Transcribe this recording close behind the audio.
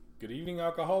Good evening,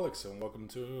 alcoholics, and welcome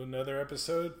to another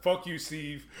episode. Fuck you,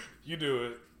 Steve. You do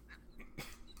it.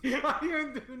 I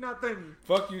didn't do nothing.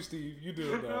 Fuck you, Steve. You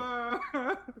do it now.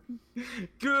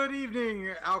 Good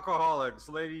evening, alcoholics,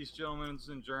 ladies, gentlemen,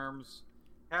 and germs.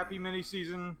 Happy mini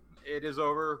season. It is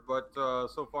over, but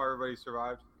so far everybody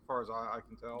survived, as far as I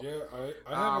can tell. Yeah,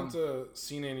 I haven't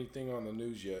seen anything on the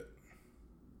news yet.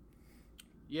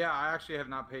 Yeah, I actually have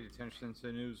not paid attention to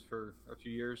the news for a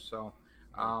few years, so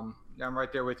I'm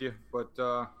right there with you. But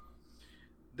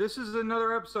this is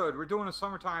another episode. We're doing a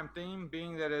summertime theme,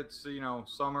 being that it's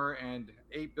summer and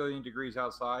 8 billion degrees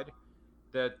outside.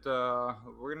 That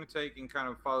we're going to take and kind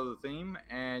of follow the theme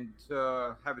and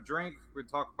have a drink. We're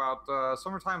talk about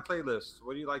summertime playlists.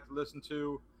 What do you like to listen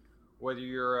to? Whether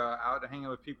you're out hanging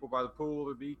with people by the pool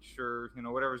or the beach, or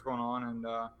whatever's going on, and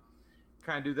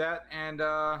kind of do that. And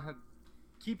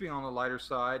keeping on the lighter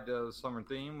side, the summer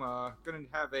theme, going to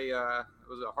have a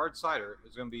hard cider.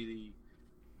 It's going to be the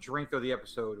drink of the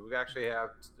episode. We actually have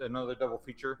another double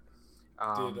feature.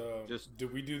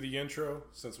 Did we do the intro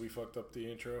since we fucked up the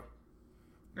intro?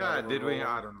 Yeah, did we?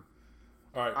 I don't know.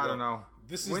 All right, I don't know.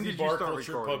 This is the Bar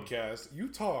Culture Pubcast. You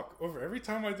talk over every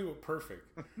time I do it perfect.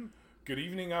 Good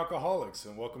evening, alcoholics,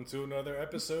 and welcome to another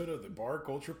episode of the Bar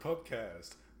Culture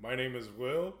Pubcast. My name is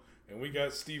Will, and we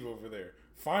got Steve over there.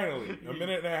 Finally, a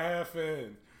minute and a half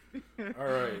in. All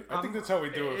right. I think that's how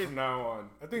we do it from now on.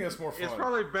 I think that's more fun. It's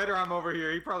probably better I'm over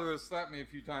here. He probably would have slapped me a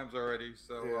few times already.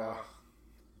 So,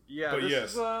 yeah. But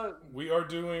yes, we are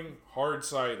doing hard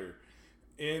cider.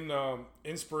 In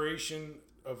inspiration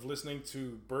of listening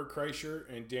to Bert Kreischer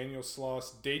and Daniel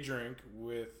Sloss Day Drink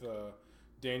with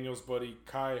Daniel's buddy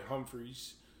Kai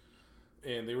Humphreys.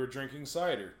 And they were drinking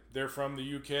cider. They're from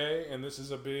the UK, and this is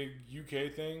a big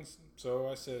UK thing. So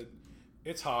I said,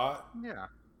 it's hot. Yeah.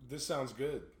 This sounds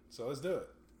good. So let's do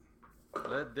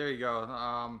it. There you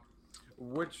go.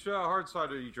 Which hard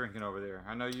cider are you drinking over there?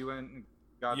 I know you went and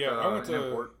got I went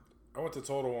to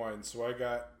Total Wine, so I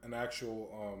got an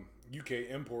actual UK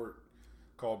import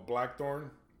called Blackthorn.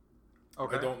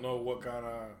 Okay. I don't know what kind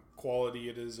of quality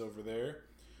it is over there.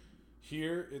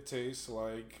 Here it tastes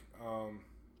like kind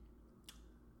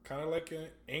of like an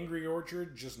Angry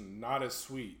Orchard, just not as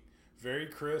sweet. Very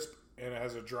crisp, and it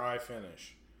has a dry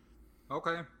finish.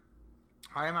 Okay.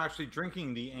 I am actually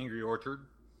drinking the Angry Orchard,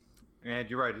 and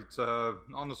you're right, it's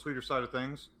on the sweeter side of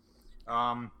things.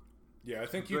 Yeah, I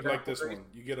think you'd like this one.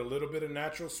 You get a little bit of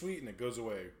natural sweet, and it goes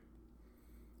away.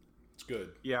 It's good.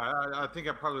 Yeah, I think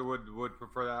I probably would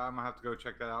prefer that. I'm going to have to go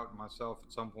check that out myself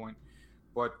at some point.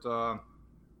 But, I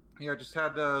just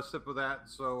had a sip of that.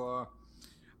 So,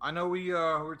 I know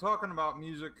we're talking about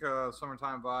music,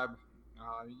 summertime vibe.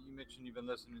 You mentioned you've been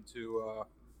listening to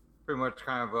pretty much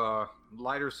kind of a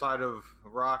lighter side of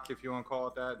rock, if you want to call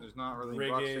it that. There's not really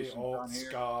reggae, alt,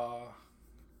 ska.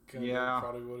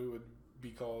 Probably what it would be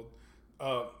called.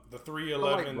 The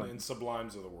 311 and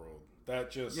Sublimes of the world.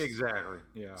 That just exactly,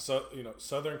 yeah. So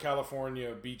Southern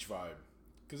California beach vibe,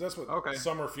 because that's what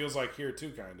summer feels like here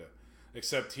too, kind of.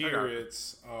 Except here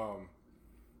it's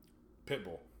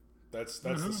Pitbull. That's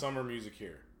the summer music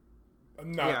here.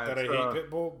 Not that I hate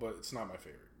Pitbull, but it's not my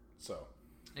favorite. So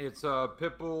it's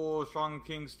Pitbull, Sean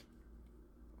Kingston,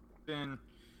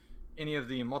 any of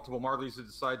the multiple Marleys that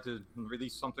decide to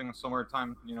release something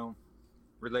summertime,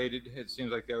 related. It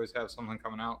seems like they always have something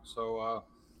coming out. So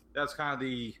that's kind of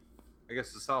the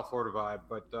South Florida vibe.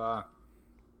 But I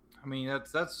mean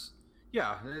that's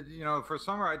for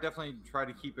summer I definitely try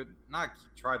to keep it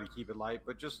light,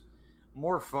 but just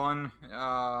more fun.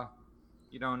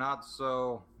 Not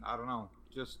so, I don't know,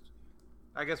 just,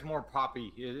 I guess more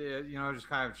poppy, just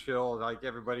kind of chill, like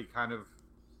everybody kind of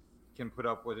can put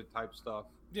up with it type stuff.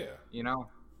 Yeah.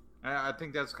 I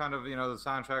think that's kind of, the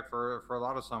soundtrack for a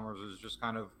lot of summers is just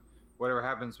kind of whatever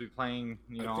happens to be playing,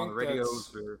 on the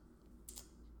radios.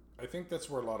 I think that's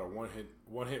where a lot of one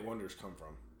hit wonders come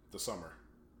from, the summer.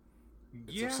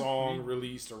 It's a song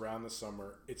released around the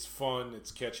summer. It's fun.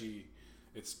 It's catchy.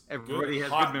 It's everybody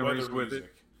good, has good memories with music.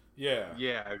 it. Yeah.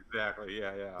 Yeah, exactly.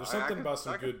 Yeah. There's something about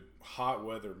some good hot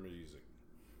weather music.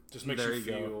 Just makes you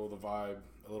feel the vibe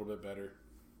a little bit better.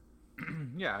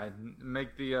 Yeah,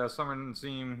 make the summer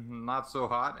seem not so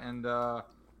hot, and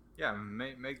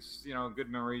makes good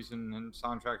memories and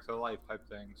soundtrack to life type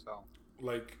thing. So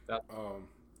a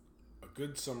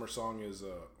good summer song is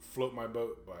 "Float My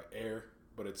Boat" by Air,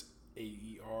 but it's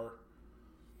AER.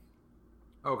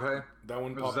 Okay. That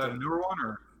one popped. Is that a newer one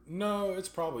or? No, it's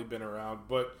probably been around,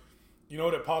 but you know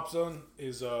what it pops on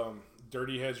is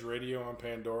Dirty Heads Radio on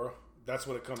Pandora. That's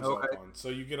what it comes up on. So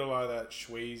you get a lot of that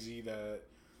Swayze, that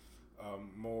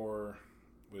more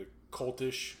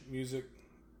cultish music.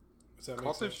 Does that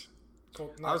make sense?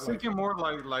 I was thinking more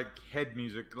like head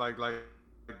music, like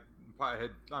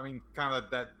Pothead. I mean, kind of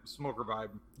that smoker vibe.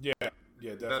 Yeah,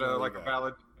 definitely. That like a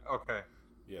ballad. Okay.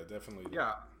 Yeah, definitely.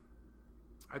 Yeah,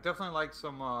 I definitely like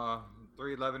some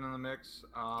 311 in the mix.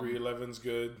 311's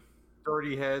good.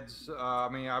 Dirty Heads. I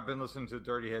mean, I've been listening to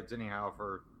Dirty Heads anyhow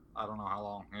for I don't know how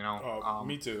long. You know. Oh,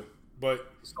 me too.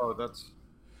 But so that's.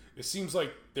 It seems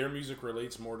like their music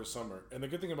relates more to summer, and the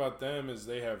good thing about them is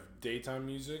they have daytime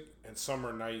music and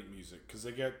summer night music because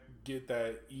they get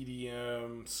that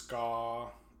EDM ska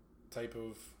type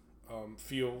of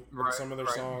feel in some of their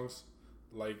songs,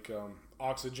 like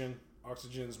Oxygen.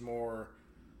 Oxygen's more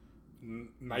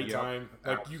nighttime.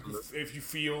 Yep, like if you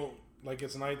feel like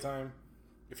it's nighttime,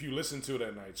 if you listen to it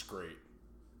at night, it's great.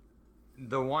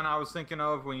 The one I was thinking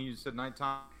of when you said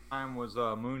nighttime was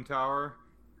Moon Tower.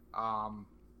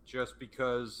 Just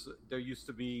because there used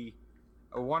to be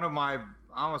one of my, I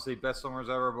don't want to say best summers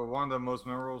ever, but one of the most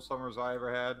memorable summers I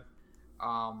ever had.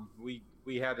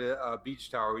 We had a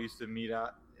beach tower we used to meet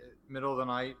at middle of the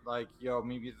night, like,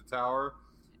 meet me at the tower.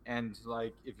 And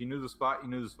like, if you knew the spot, you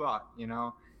knew the spot, and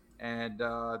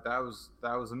that was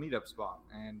a meetup spot.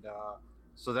 And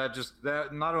so that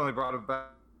not only brought it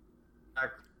back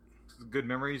good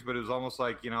memories, but it was almost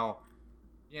like,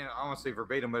 I don't want to say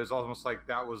verbatim, but it's almost like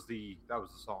that was the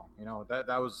song.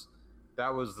 That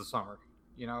was the summer.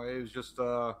 It was just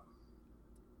like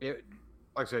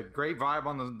I said, great vibe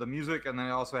on the music, and then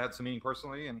it also had some meaning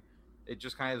personally, and it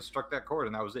just kind of struck that chord,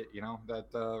 and that was it. That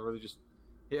really just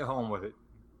hit home with it.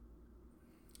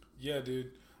 Yeah,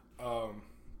 dude. Our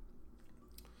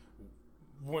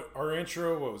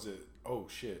intro, what was it? Oh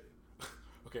shit.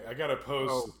 Okay, I gotta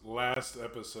post last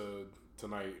episode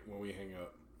tonight when we hang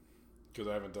up. Because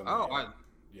I haven't done that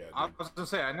yet. I was going to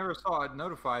say, I never saw it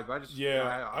notified, but I just...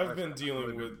 Yeah, I've been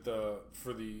dealing with,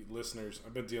 for the listeners,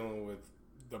 I've been dealing with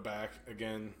the back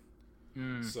again.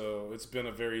 So it's been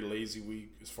a very lazy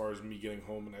week as far as me getting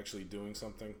home and actually doing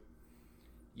something.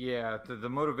 Yeah, the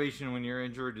motivation when you're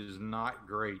injured is not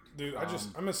great. Dude,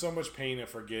 I'm in so much pain I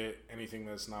forget anything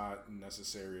that's not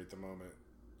necessary at the moment.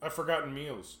 I've forgotten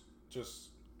meals just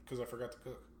because I forgot to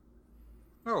cook.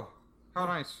 Oh, how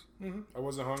nice. Mm-hmm. I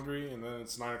wasn't hungry, and then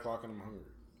it's 9 o'clock and I'm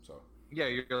hungry. So yeah,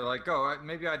 you're like,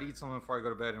 maybe I'd eat something before I go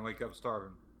to bed and wake up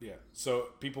starving. Yeah. So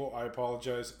people, I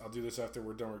apologize. I'll do this after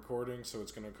we're done recording, so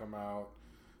it's going to come out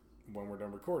when we're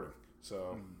done recording.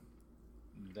 So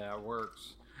that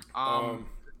works.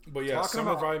 But yeah,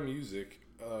 summer vibe music.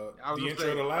 The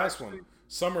intro to the last one,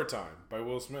 "Summertime" by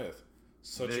Will Smith.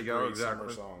 Such a great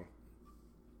summer song.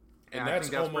 And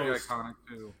that's almost pretty iconic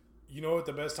too. You know what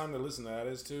the best time to listen to that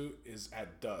is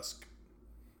at dusk,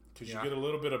 because you get a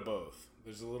little bit of both.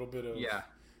 There's a little bit of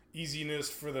easiness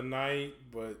for the night,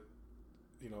 but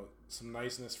some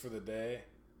niceness for the day.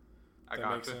 I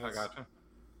got you.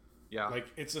 Yeah, like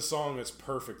it's a song that's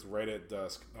perfect right at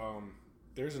dusk.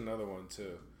 There's another one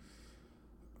too.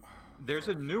 There's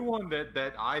a new one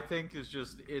that I think is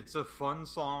it's a fun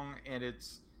song, and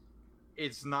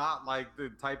it's not like the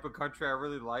type of country I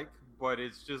really like. But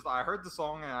it's just, I heard the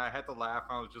song and I had to laugh.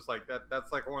 And I was just like,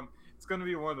 that's like it's going to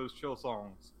be one of those chill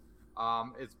songs.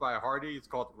 It's by Hardy. It's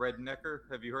called Rednecker.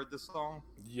 Have you heard this song?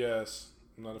 Yes.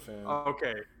 I'm not a fan.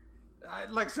 Okay.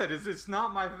 Like I said, it's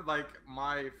not my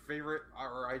favorite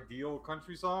or ideal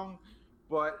country song,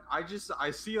 but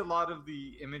I see a lot of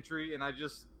the imagery, and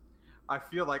I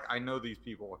feel like I know these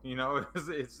people,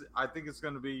 I think it's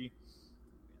going to be,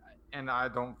 and I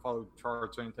don't follow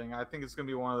charts or anything. I think it's going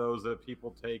to be one of those that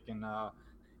people take and,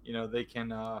 they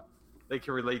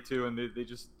can relate to, and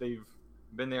they've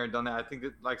been there and done that. I think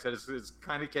that, like I said, it's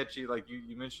kind of catchy. Like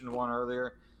you mentioned one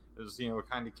earlier, it was,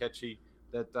 kind of catchy.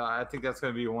 That I think that's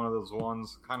going to be one of those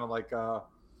ones, kind of like, what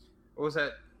was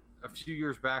that a few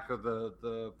years back of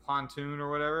the Pontoon or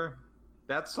whatever?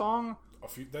 That song?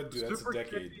 That's a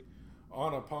decade. Catchy.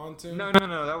 On a Pontoon? No,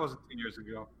 that wasn't 10 years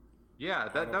ago. Yeah,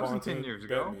 that wasn't 10 years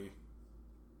ago.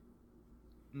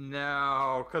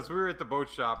 No, because we were at the boat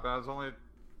shop. I was only...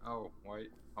 Oh,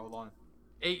 wait. Hold on.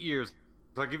 8 years.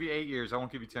 So I'll give you 8 years. I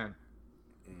won't give you 10.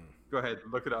 Go ahead.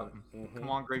 Look it up. Mm-hmm. Come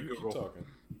on, great Google. Keep talking.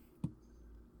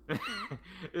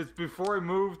 It's before I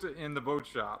moved in the boat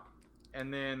shop.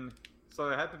 And then... So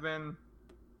it had to have been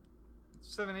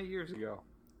 7-8 years ago.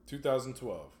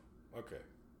 2012. Okay.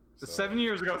 So 7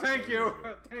 years ago. Thank you.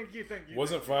 Thank you.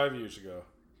 Wasn't 5 years ago.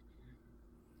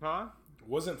 Huh?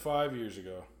 Wasn't 5 years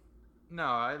ago.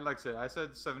 No, like I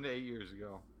said 7 to 8 years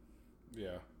ago.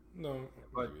 Yeah. No,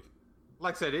 but maybe.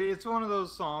 Like I said, it's one of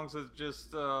those songs that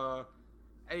just,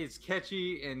 it's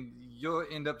catchy, and you'll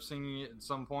end up singing it at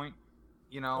some point,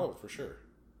 Oh, for sure.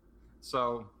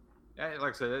 So, like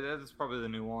I said, that's probably the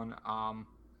new one.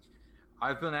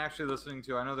 I've been actually listening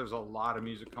to. I know there's a lot of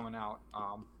music coming out.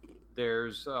 I've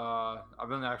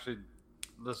been actually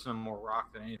listening to more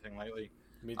rock than anything lately.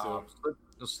 Me too.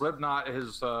 The Slipknot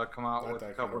has come out Not with a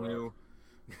that couple kind of new.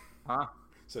 Huh?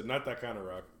 So not that kind of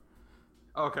rock.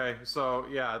 Okay, so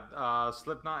yeah,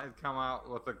 Slipknot had come out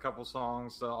with a couple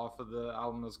songs off of the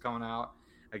album that's coming out.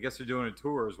 I guess they're doing a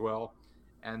tour as well.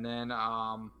 And then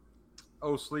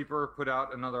Oh Sleeper put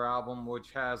out another album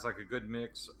which has like a good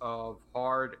mix of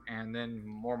hard and then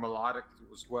more melodic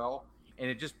as well. And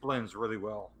it just blends really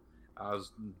well. I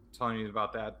was telling you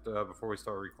about that before we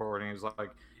started recording. It's like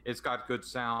it's got good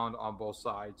sound on both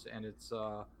sides, and it's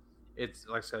like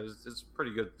I said, it's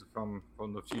pretty good from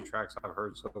the few tracks I've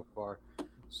heard so far.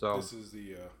 So this is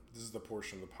the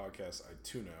portion of the podcast I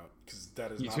tune out because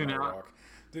that is you not tune my out? rock.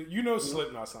 You know,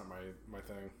 Slipknot's not my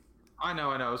thing. I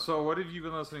know. So what have you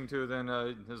been listening to then,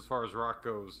 as far as rock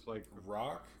goes? Like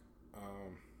Rock,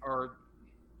 or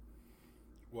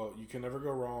well, you can never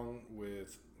go wrong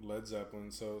with Led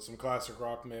Zeppelin. So some classic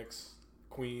rock mix: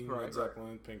 Queen, Led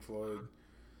Zeppelin, Pink Floyd,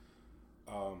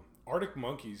 Arctic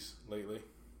Monkeys lately.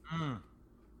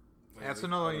 That's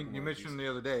another one you mentioned the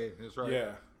other day. That's right.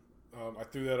 Yeah. I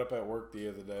threw that up at work the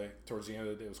other day. Towards the end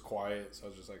of the day, it was quiet, so I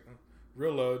was just like,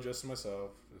 real low, just to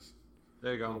myself. Just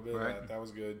there you go. A little bit of that. That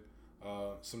was good.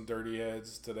 Some Dirty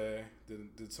Heads today.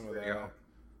 Did some of that.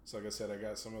 So like I said, I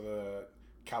got some of the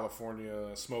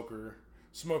California smoker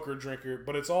drinker,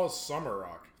 but it's all summer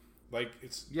rock. Like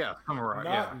it's summer rock.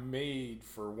 Not made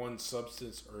for one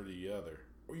substance or the other.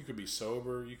 Or you could be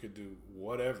sober, you could do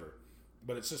whatever,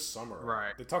 but it's just summer rock.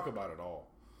 Right. They talk about it all.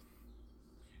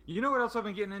 You know what else I've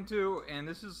been getting into, and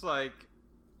this is like,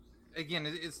 again,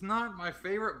 it's not my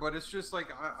favorite, but it's just like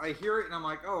I hear it and I'm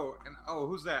like, oh,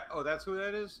 who's that? Oh, that's who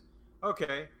that is.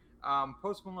 Okay.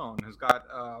 Post Malone has got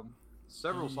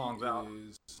several songs out. He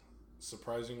is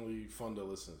surprisingly fun to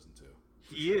listen to.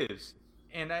 He is,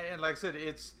 and like I said,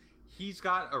 he's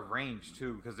got a range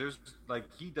too, because there's like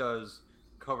he does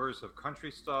covers of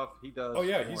country stuff. He does. Oh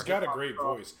yeah, he's got a great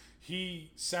voice.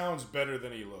 He sounds better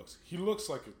than he looks. He looks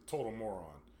like a total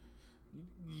moron.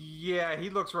 Yeah, he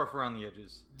looks rough around the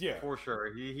edges. Yeah, for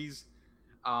sure. He's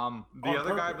the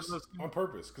other guy on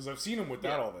purpose, because I've seen him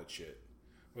without all that shit,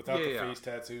 without the face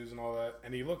tattoos and all that,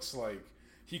 and he looks like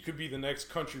he could be the next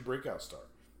country breakout star,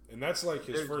 and that's like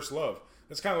his first love.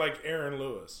 That's kind of like Aaron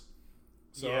Lewis.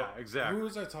 So, yeah, exactly. Who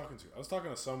was I talking to? I was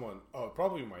talking to someone. Oh,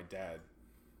 probably my dad.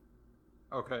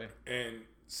 Okay. And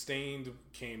Stained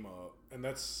came up, and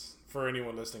that's for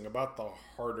anyone listening about the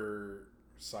harder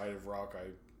side of rock I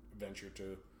venture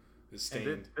to. Is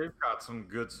Stained. They've got some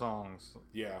good songs.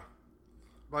 Yeah.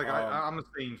 Like I'm a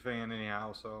Stained fan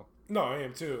anyhow, so. No, I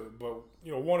am too. But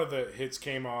one of the hits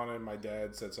came on, and my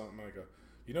dad said something like,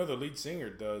 the lead singer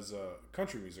does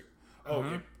country music. Oh,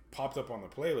 it popped up on the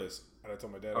playlist, and I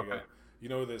told my dad, I go, you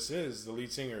know who this is? The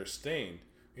lead singer is Stained.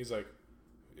 He's like,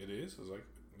 it is? I was like,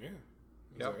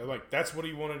 yeah. Like that's what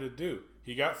he wanted to do.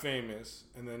 He got famous,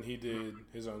 and then he did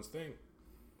his own thing.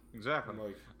 Exactly.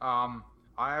 I'm like,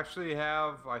 I actually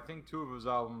have, I think, 2 of his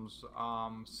albums,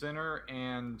 Sinner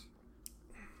and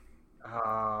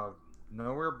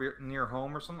Nowhere Near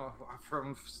Home or something.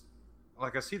 From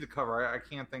like I see the cover, I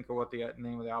can't think of what the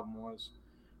name of the album was,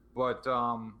 but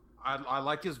I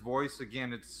like his voice.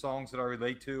 Again, it's songs that I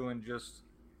relate to, and just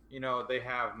they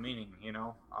have meaning.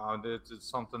 It's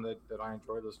something that I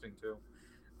enjoy listening to.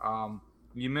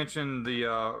 You mentioned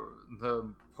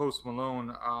the Post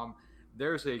Malone.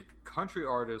 There's a country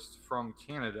artist from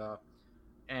Canada,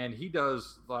 and he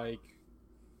does like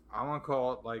I want to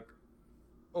call it like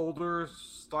older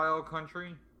style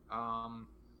country.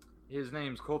 His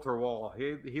name's Coulter Wall.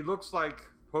 He looks like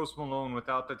Post Malone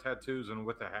without the tattoos and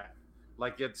with the hat.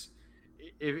 Like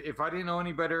if I didn't know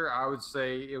any better, I would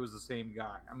say it was the same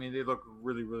guy. I mean, they look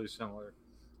really, really similar.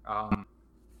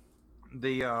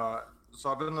 So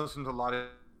I've been listening to a lot of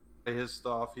his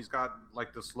stuff. He's got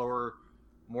like the slower,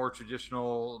 more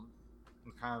traditional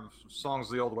kind of songs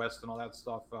of the Old West and all that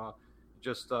stuff.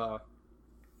 Just a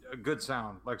good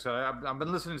sound. Like I said, I've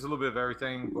been listening to a little bit of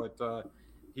everything, but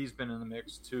he's been in the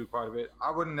mix too quite a bit. I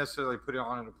wouldn't necessarily put it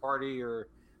on at a party or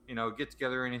get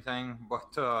together or anything,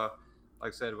 but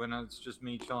like I said, when it's just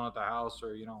me chilling at the house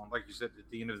or like you said, at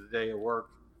the end of the day at work,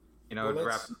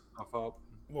 wrapping stuff up.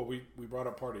 Well, we brought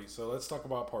up party, so let's talk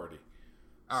about party.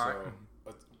 All right.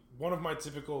 One of my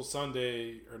typical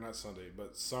summer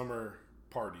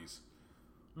parties.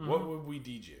 Mm-hmm. What would we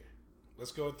DJ?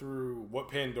 Let's go through what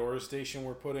Pandora station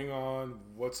we're putting on.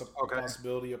 What's a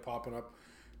possibility of popping up?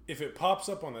 If it pops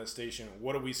up on that station,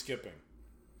 what are we skipping?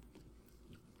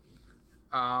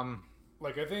 I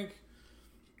think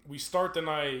we start the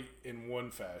night in one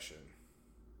fashion.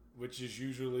 which is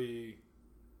usually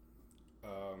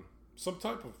some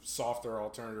type of softer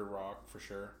alternative rock for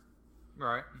sure.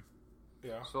 Right.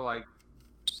 Yeah. So like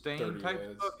Stain Dirty type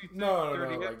Heads. stuff. You think? No,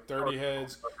 Dirty Heads? like Dirty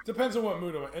Heads. Depends on what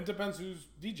mood I'm in. And depends who's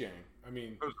DJing. I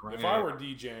mean, if I were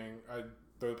DJing, I'd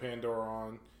throw Pandora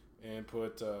on and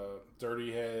put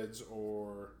Dirty Heads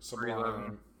or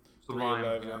Sublime.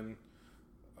 311.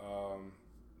 Oh,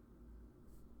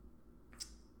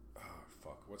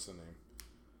 fuck. What's the name?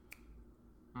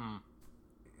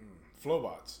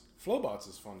 Flowbots. Flowbots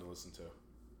is fun to listen to.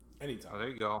 Anytime. Oh, there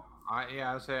you go. I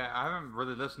haven't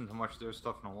really listened to much of their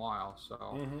stuff in a while,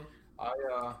 so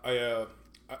I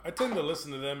tend to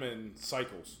listen to them in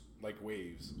cycles, like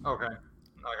waves. Okay,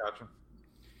 I gotcha.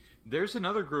 There's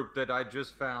another group that I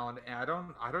just found, and I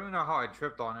don't even know how I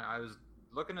tripped on it. I was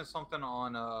looking at something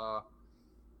on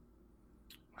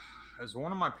as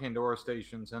one of my Pandora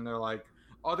stations, and they're like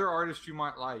other artists you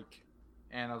might like,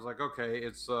 and I was like, okay,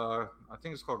 it's I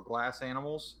think it's called Glass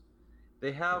Animals.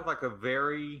 They have like a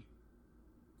very,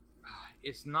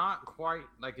 it's not quite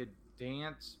like a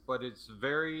dance, but it's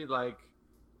very like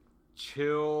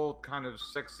chill, kind of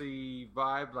sexy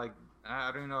vibe. Like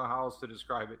I don't know how else to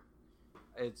describe it.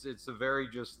 It's a very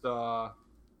just like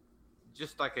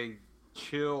a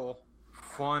chill,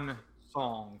 fun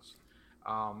songs.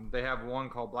 They have one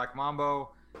called Black Mambo.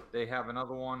 They have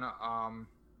another one,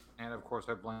 and of course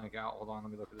I blank out. Hold on,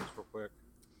 let me look at this real quick.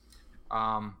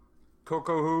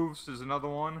 Coco Hooves is another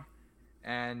one,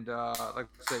 and like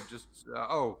I said, just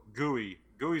Gooey.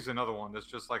 Gooey's another one that's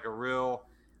just like a real,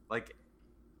 like,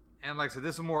 and like I said,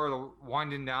 this is more of the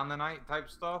winding down the night type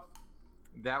stuff.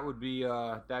 That would be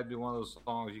that'd be one of those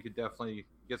songs you could definitely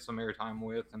get some airtime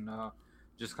with, and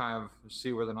just kind of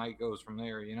see where the night goes from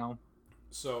there, you know.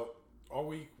 So all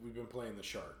week we've been playing the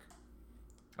Shark.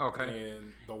 Okay.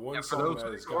 And the one song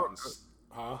that has gotten,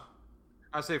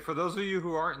 I say, for those of you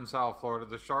who aren't in South Florida,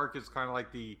 the Shark is kind of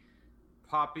like the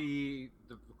poppy,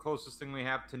 the closest thing we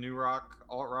have to new rock,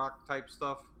 alt rock type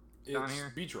stuff down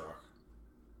here. Beach rock.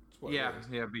 Yeah,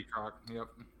 beach rock. Yep.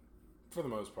 For the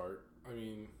most part, I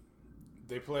mean,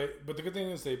 they play, but the good thing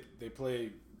is they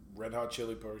play Red Hot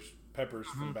Chili Peppers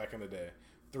from back in the day,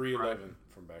 311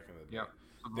 from back in the day. Yep.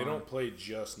 They don't play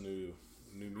just new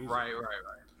music. Right.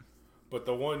 But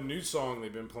the one new song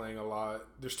they've been playing a lot,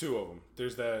 there's two of them.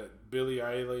 There's that Billie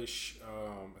Eilish,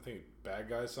 I think Bad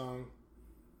Guy song.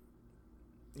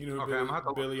 You know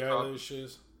who Billie Eilish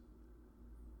is?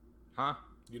 Huh?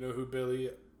 You know who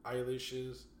Billie Eilish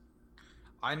is?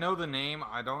 I know the name.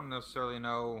 I don't necessarily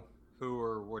know who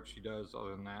or what she does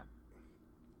other than that.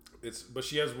 But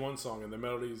she has one song and the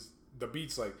melodies, the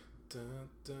beat's like dun,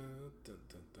 dun, dun,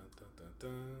 dun, dun, dun,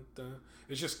 dun, dun.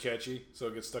 It's just catchy, so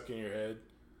it gets stuck in your head.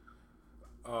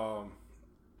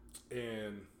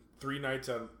 And 3 Nights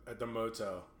at the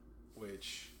Motel,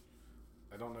 which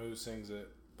I don't know who sings it,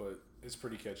 but it's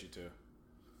pretty catchy too.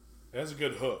 It has a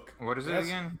good hook. What is it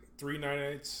again? 3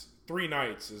 Nights. 3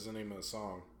 Nights is the name of the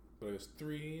song, but it's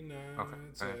 3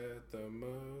 nights at the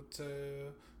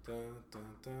motel. Dun,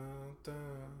 dun, dun, dun,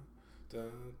 dun,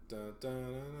 dun, dun, dun,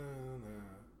 dun.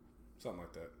 Something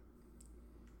like that.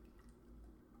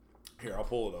 Here, I'll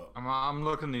pull it up. I'm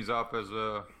looking these up as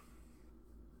a.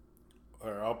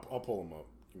 All right, I'll pull them up.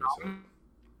 Give me a second.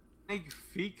 Snake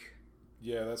Feek?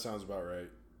 Yeah, that sounds about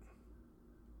right.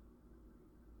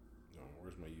 No,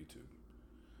 where's my YouTube?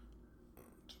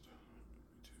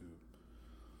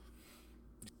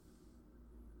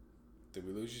 Did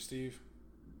we lose you, Steve?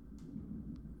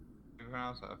 You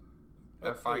pronounce that?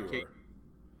 F5K.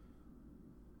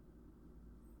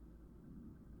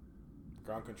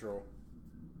 Ground control.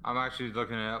 I'm actually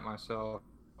looking it up myself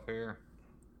here.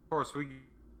 Of course, we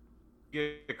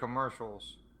get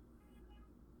commercials.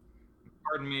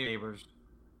 Pardon me, neighbors.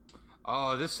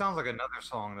 Oh, this sounds like another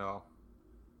song, though.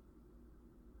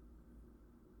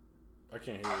 I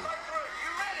can't hear you.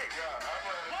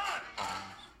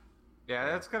 Yeah,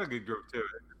 that's got a good groove to it.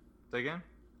 Say again?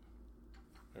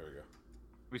 There we go.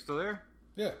 We still there?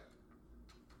 Yeah.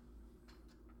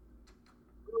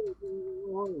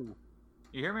 You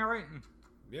hear me all right?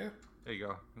 Yeah. There you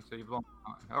go. So you blow.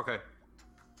 Okay.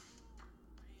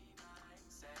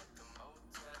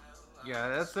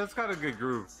 Yeah, that's got a good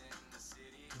groove.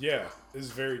 Yeah, it's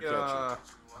very catchy. I'm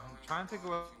trying to think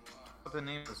what the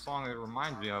name of the song that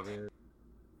reminds me of is.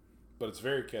 But it's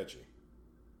very catchy.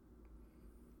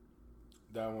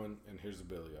 That one, and here's the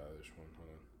Billie Eilish one. Hold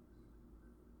on.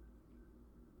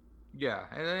 Yeah,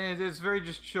 and it's very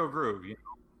just chill groove, you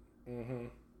know? Mm-hmm.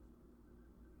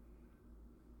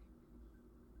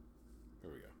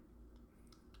 Here we go.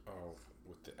 Oh,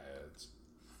 with the ads.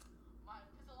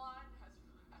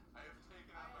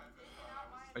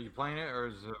 Are you playing it, or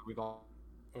is it we all?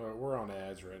 We're on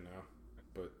ads right now,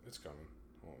 but it's coming.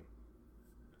 Hold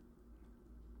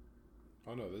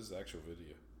on. Oh no, this is the actual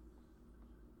video.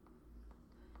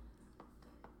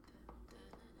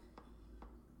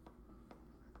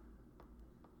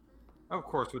 Of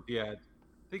course, with the ad,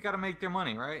 they got to make their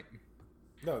money, right?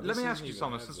 No, Let me ask you even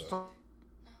something. ads, Since though.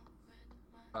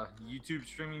 YouTube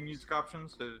streaming music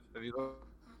options, have you looked?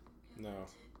 No.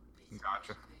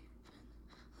 Gotcha.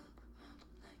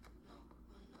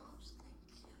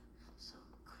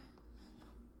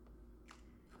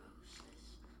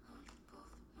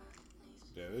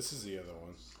 Yeah, this is the other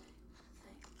one.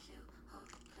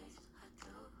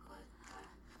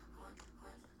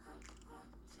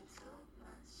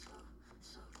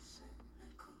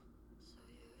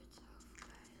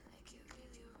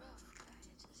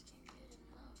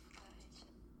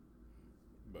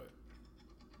 But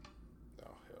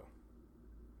oh hell.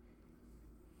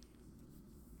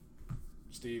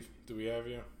 Steve, do we have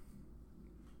you?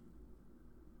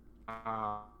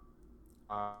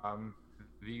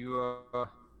 Do you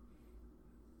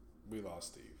We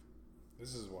lost Steve.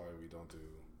 This is why we don't do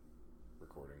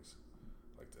recordings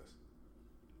like this.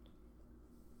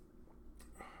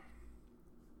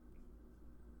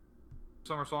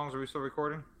 summer songs? Are we still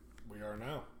recording? We are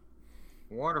now.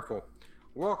 Wonderful.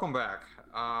 Welcome back.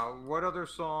 What other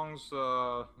songs,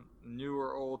 new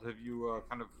or old, have you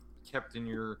kind of kept in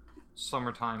your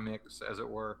summertime mix, as it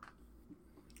were?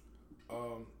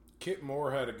 Kit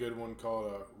Moore had a good one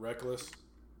called Reckless.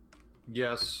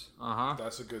 Yes. Uh-huh.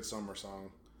 That's a good summer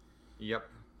song. Yep.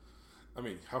 I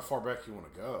mean, how far back you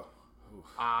want to go? Oof.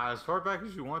 As far back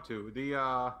as you want to.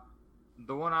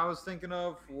 The one I was thinking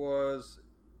of was,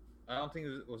 I don't think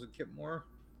was it Kit Moore?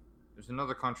 There's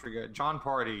another country guy, John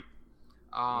Party.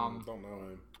 Don't know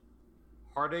him.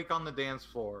 Heartache on the Dance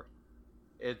Floor.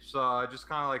 It's just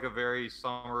kind of like a very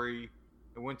summery.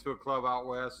 I went to a club out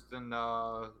west and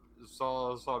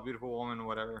saw a beautiful woman,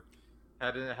 whatever.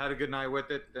 Had a good night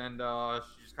with it, and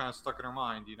she just kind of stuck in her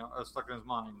mind, stuck in his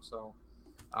mind. So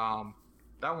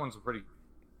that one's a pretty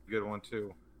good one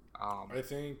too. I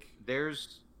think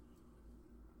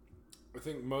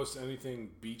most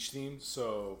anything beach themed.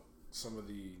 So some of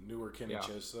the newer Kenny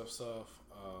Chesney stuff.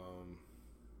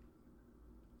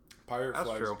 Pirate That's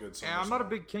Flag's true. a good summer I'm not a song.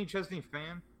 big Kenny Chesney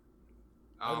fan.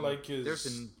 I like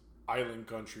his island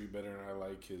country better than I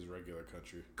like his regular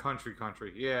country.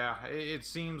 Country. Yeah, it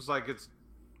seems like it's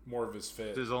more of his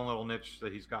fit. His own little niche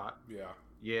that he's got. Yeah.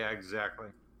 Yeah, exactly.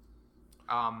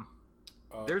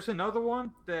 There's another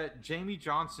one that Jamie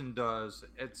Johnson does.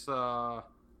 It's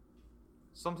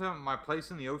something My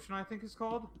Place in the Ocean, I think it's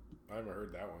called. I haven't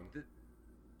heard that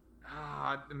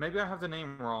one. Maybe I have the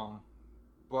name wrong,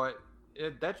 but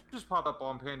that just popped up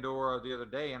on Pandora the other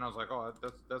day, and I was like, oh,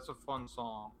 that's a fun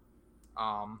song.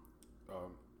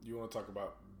 You want to talk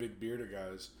about big bearded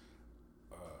guys?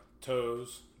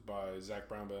 Toes by Zach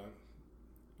Brown Band.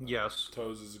 Yes.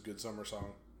 Toes is a good summer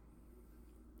song.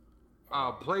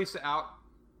 Place Out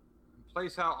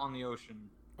on the Ocean.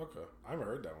 Okay, I haven't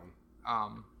heard that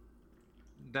one.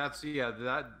 That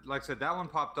like I said, that one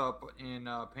popped up in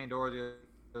Pandora the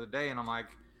other day, and I'm like,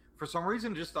 for some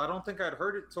reason, I don't think I'd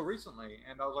heard it till recently,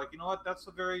 and I was like, you know what, that's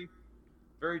a very,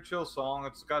 very chill song.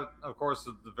 It's got, of course,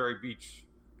 the very beach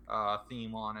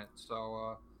theme on it,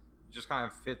 so just kind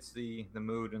of fits the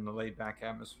mood and the laid back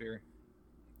atmosphere.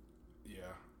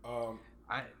 Yeah.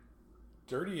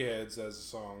 Dirty Heads has a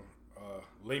song,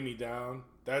 "Lay Me Down."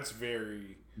 That's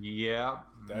very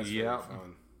very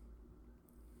fun.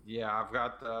 Yeah, I've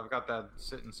got that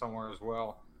sitting somewhere as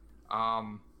well.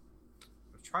 I'm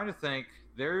trying to think.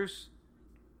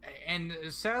 And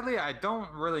sadly, I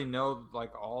don't really know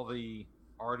like all the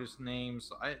artist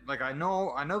names. I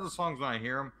know the songs when I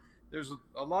hear them. There's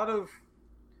a lot of,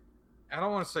 I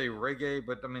don't want to say reggae,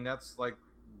 but I mean that's like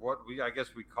what I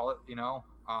guess we call it.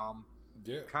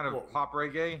 Kind of pop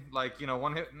reggae, like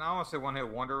one hit. Now I want to say one hit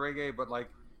wonder reggae, but like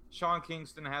Sean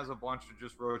Kingston has a bunch of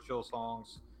just real chill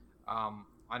songs.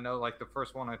 I know like the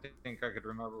first one I think I could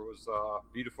remember was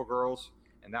Beautiful Girls,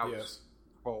 and that was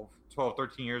 12,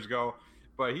 13 years ago.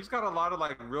 But he's got a lot of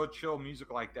like real chill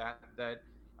music like that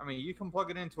I mean, you can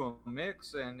plug it into a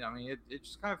mix, and I mean it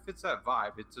just kind of fits that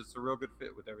vibe. It's a real good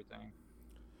fit with everything.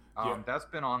 That's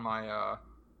been on my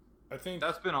I think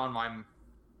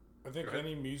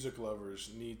any music lovers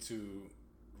need to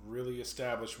really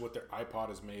establish what their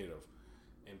iPod is made of.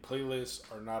 And playlists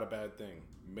are not a bad thing.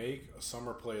 Make a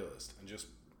summer playlist and just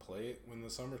play it when the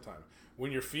summertime.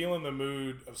 When you're feeling the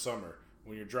mood of summer,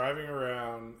 when you're driving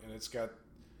around and it's got,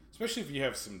 especially if you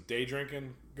have some day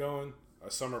drinking going, a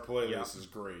summer playlist is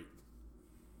great.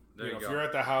 There you if go. you're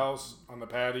at the house on the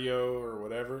patio or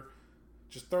whatever,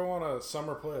 just throw on a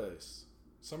summer playlist,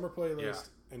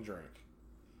 and drink.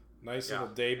 Nice little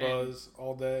day buzz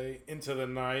all day into the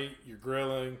night. You're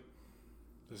grilling.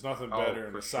 There's nothing better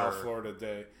in a South Florida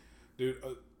day, dude.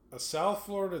 A South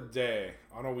Florida day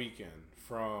on a weekend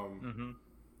from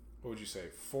what would you say,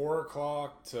 4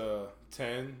 o'clock to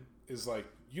 10 is like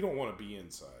you don't want to be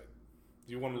inside.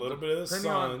 You want a little bit of the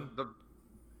sun.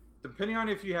 Depending on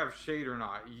if you have shade or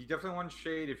not, you definitely want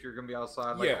shade if you're gonna be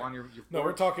outside. Like on your porch. No,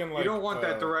 we're talking like you don't want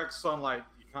that direct sunlight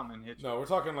come and hit you. No, we're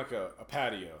talking like a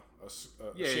patio, a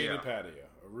shaded patio,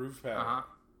 a roof patio.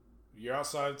 You're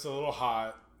outside; it's a little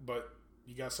hot, but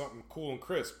you got something cool and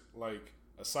crisp like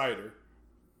a cider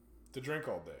to drink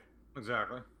all day.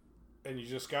 Exactly. And you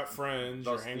just got friends.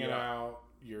 You're hanging out.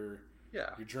 You're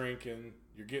drinking.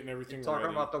 You're getting everything talking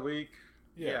ready. About the week.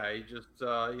 Yeah, you just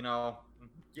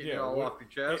get it all off your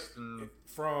chest. And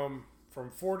from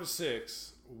 4 to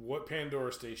 6, what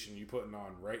Pandora station you putting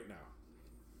on right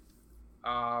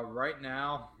now? Right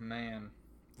now, man.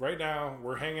 Right now,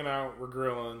 we're hanging out. We're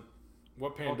grilling.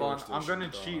 What Pandora station? I'm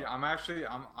gonna cheat. I'm actually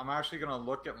gonna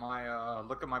look at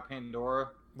my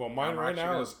Pandora. Well, mine right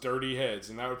now is Dirty Heads,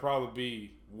 and that would probably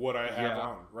be what I have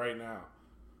on right now,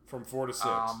 from 4 to 6,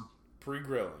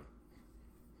 pre-grilling.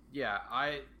 Yeah,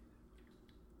 I'm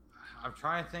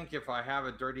trying to think if I have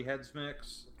a Dirty Heads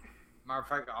mix. Matter of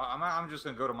fact, I'm just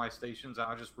gonna go to my stations and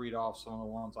I'll just read off some of the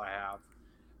ones I have.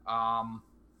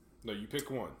 No, you pick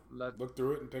one. Look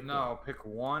through it and pick one. No, pick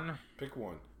one. Pick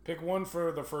one. Pick one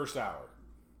for the first hour.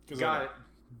 Got it.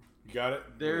 You got it?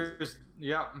 There's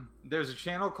a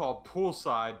channel called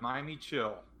Poolside Miami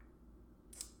Chill.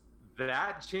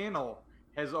 That channel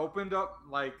has opened up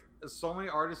like so many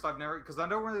artists I've never, because I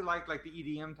don't really like the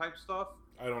EDM type stuff.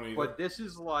 I don't either. But this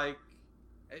is like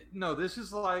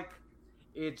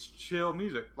it's chill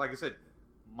music. Like I said,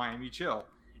 Miami Chill,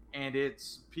 and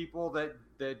it's people that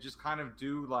just kind of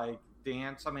do like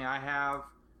dance. I mean, I have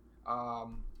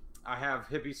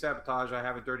Hippie Sabotage. I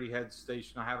have a Dirty Head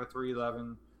station. I have a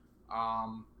 311.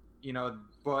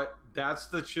 But that's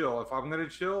the chill. If I'm gonna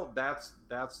chill, that's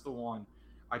the one.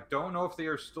 I don't know if they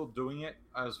are still doing it.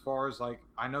 As far as like,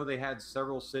 I know they had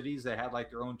several cities that had like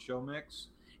their own chill mix,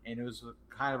 and it was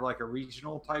kind of like a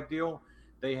regional type deal.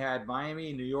 They had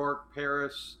Miami, New York,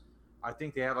 Paris. I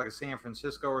think they had like a San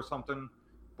Francisco or something.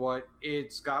 But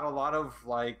it's got a lot of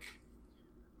like,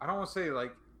 I don't want to say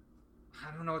like,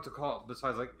 I don't know what to call it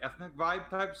besides like ethnic vibe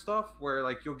type stuff, where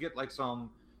like you'll get like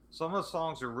some of the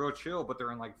songs are real chill, but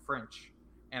they're in like French,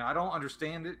 and I don't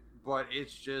understand it, but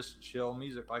it's just chill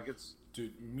music. Like it's,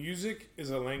 dude, music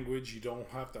is a language you don't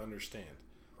have to understand.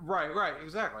 Right,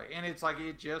 exactly. And it's like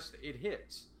it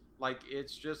hits. Like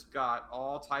it's just got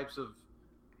all types of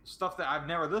stuff that I've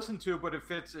never listened to, but it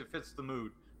fits the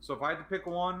mood. So if I had to pick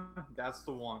one, that's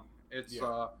the one. It's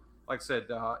like I said,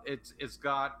 it's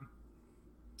got,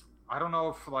 I don't know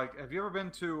if like, have you ever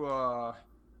been to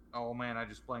oh man, I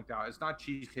just blanked out. It's not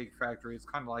Cheesecake Factory. It's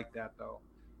kind of like that though.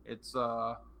 It's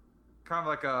kind of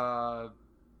like I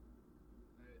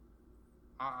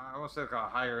want to say like a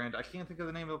higher end. I can't think of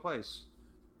the name of the place,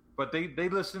 but they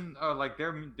listen like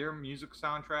their music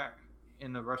soundtrack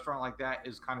in the restaurant like that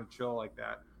is kind of chill like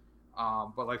that.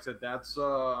 But like I said, that's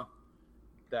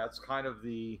kind of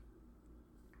the,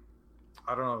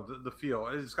 I don't know, the feel.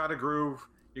 It's got a groove.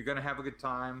 You're gonna have a good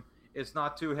time. It's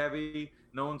not too heavy.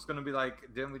 No one's gonna be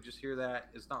like, didn't we just hear that?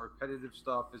 It's not repetitive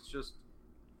stuff. It's just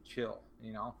chill,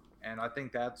 And I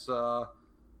think that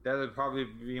would probably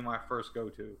be my first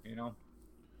go-to,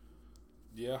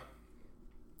 Yeah,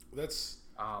 that's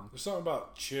there's something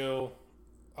about chill.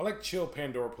 I like chill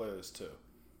Pandora playlists too,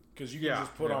 because you can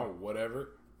just put on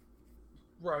whatever.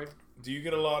 Right. Do you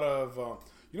get a lot of?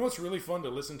 What's really fun to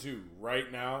listen to right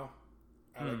now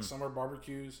at like summer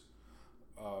barbecues,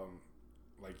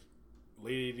 like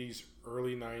late 80s,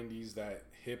 early 90s, that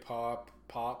hip hop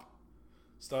pop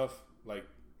stuff, like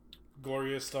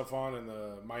Glorious stuff on in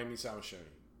the Miami Sound Machine.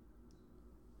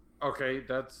 Okay,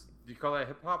 do you call that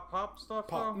hip hop pop stuff?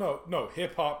 Pop? No,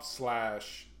 hip hop /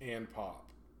 and pop.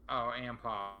 Oh, and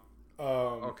pop.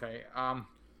 Okay.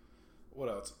 What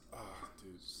else?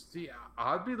 Dude. See,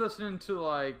 I'd be listening to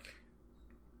like.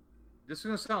 This is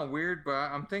gonna sound weird, but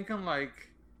I'm thinking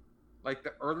like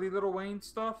the early Lil Wayne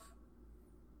stuff,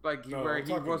 like where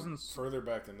he wasn't further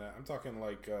back than that. I'm talking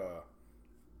like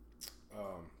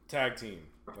Tag Team,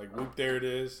 like Whoop There It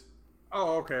Is.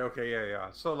 Oh, okay,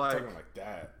 yeah. So like, I'm talking like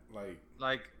that,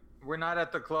 like we're not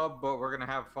at the club, but we're gonna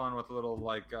have fun with a little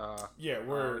like.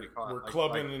 We're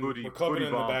clubbing in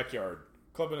the backyard.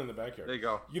 Clubbing in the backyard. There you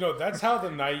go. That's how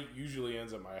the night usually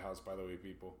ends at my house. By the way,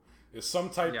 people, is some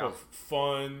type Yeah. of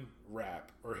fun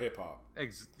rap or hip hop.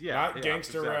 Yeah, Not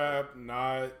gangster exactly. rap,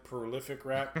 not prolific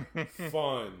rap.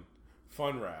 fun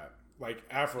rap like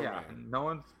Afro Yeah, Man. no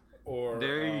one's. Or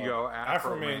There you go,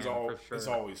 Afro Man's for sure. is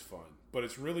always fun, but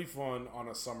it's really fun on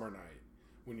a summer night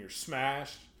when you're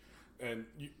smashed. And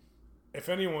if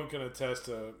anyone can attest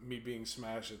to me being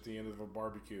smashed at the end of a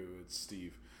barbecue, it's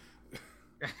Steve.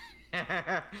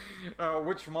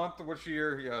 Which month? Which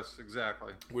year? Yes,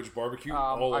 exactly. Which barbecue?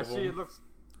 All I of see. them. It looks.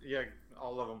 Yeah,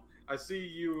 all of them. I see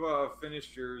you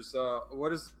finished yours.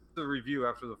 What is the review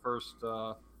after the first?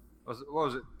 What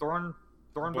was it? Thornbow?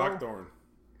 Blackthorn.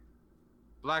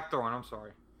 Blackthorn. I'm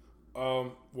sorry.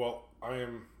 Well, I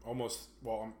am almost.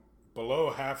 Well, I'm below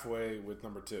halfway with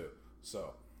number 2.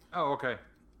 So. Oh, okay.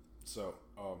 So.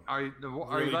 Are you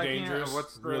really liking dangerous. it?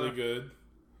 What's really good.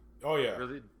 Oh yeah.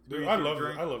 Really? Dude, I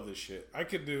love this shit. I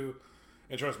could do,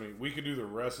 and trust me, we could do the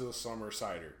rest of the summer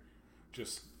cider,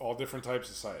 just all different types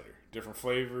of cider, different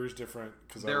flavors, different.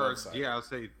 Because I love cider. Yeah, I'll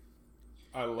say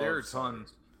I love. there are cider.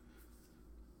 tons.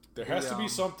 There has to be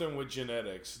something with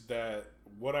genetics that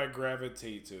what I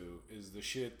gravitate to is the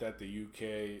shit that the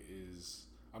UK is.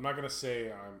 I'm not gonna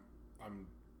say I'm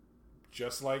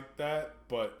just like that,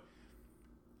 but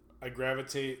I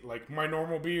gravitate like my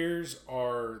normal beers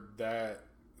are that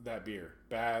beer.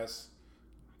 Bass,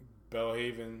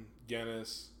 Bellhaven,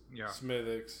 Guinness,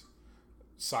 Smithwick's,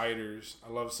 ciders.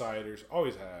 I love ciders.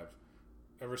 Always have.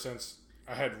 Ever since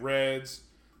I had Reds,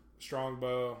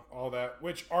 Strongbow, all that,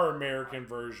 which are American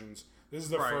versions. This is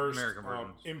the first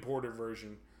imported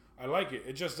version. I like it.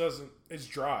 It just doesn't. It's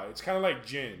dry. It's kind of like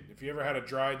gin. If you ever had a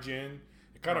dry gin,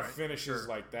 it kind of finishes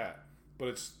like that, but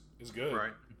it's good.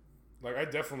 Right. Like I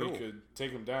definitely could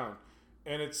take them down,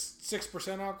 and it's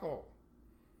 6% alcohol.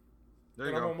 There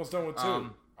you and go. I'm almost done with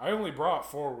 2. I only brought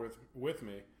 4 with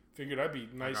me. Figured I'd be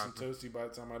nice and toasty by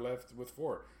the time I left with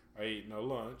 4. I ate no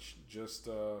lunch, just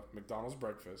McDonald's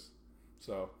breakfast.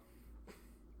 So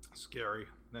scary.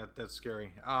 That's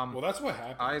scary. Well, that's what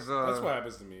happens. That's what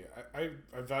happens to me. I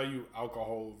value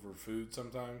alcohol over food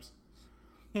sometimes.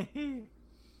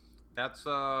 That's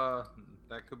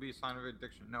that could be a sign of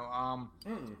addiction. No,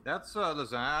 that's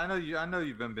listen. I know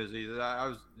you've been busy. I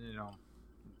was,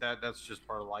 that's just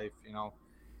part of life.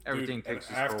 Everything Dude,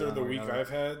 takes. After the week I've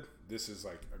had, this is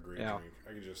like a great drink.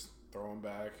 I can just throw them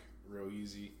back real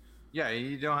easy. Yeah,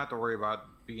 you don't have to worry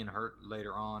about being hurt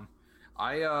later on.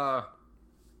 I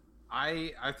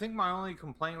think my only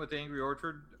complaint with the Angry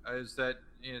Orchard is that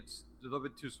it's a little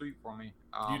bit too sweet for me.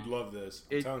 You'd love this.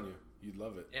 I'm telling you, you'd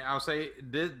love it. I'll say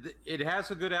it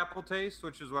has a good apple taste,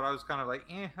 which is what I was kind of like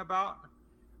about.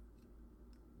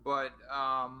 But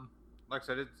like I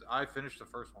said, I finished the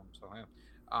first one, so yeah.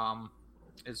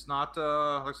 It's not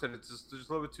like I said, it's just a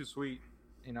little bit too sweet.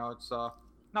 It's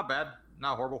not bad,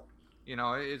 not horrible.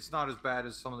 It's not as bad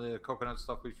as some of the coconut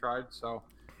stuff we've tried, so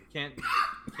can't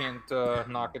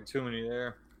knock it too many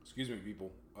there. Excuse me,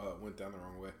 people. Went down the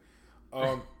wrong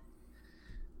way.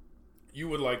 You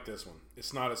would like this one.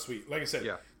 It's not as sweet. Like I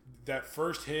said, that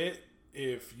first hit,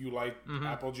 if you like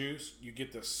apple juice, you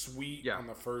get the sweet on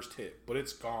the first hit, but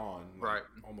it's gone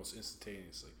almost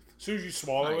instantaneously. As soon as you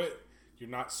swallow it, you're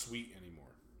not sweet anymore.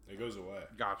 It goes away.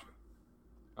 Gotcha.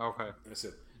 Okay. That's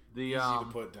it. Easy to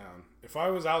put down. If I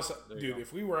was outside, dude,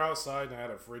 if we were outside and I had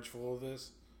a fridge full of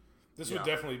this would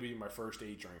definitely be my first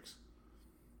 8 drinks.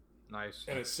 Nice.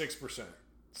 And it's 6%.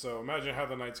 So imagine how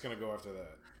the night's going to go after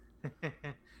that.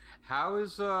 How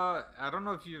is I don't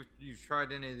know if you've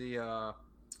tried any of the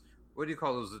what do you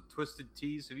call those, the twisted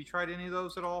teas? Have you tried any of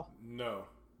those at all? No.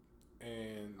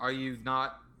 And are you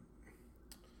not?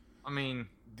 I mean,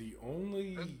 the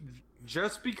only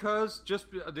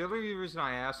the only reason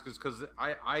I ask is because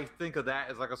I think of that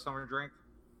as like a summer drink.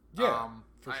 Yeah,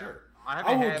 for sure.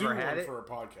 I will do had one for a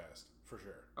podcast for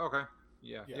sure. Okay.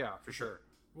 Yeah, for sure.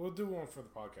 We'll do one for the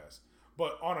podcast.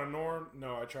 But on a norm,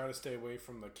 no, I try to stay away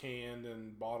from the canned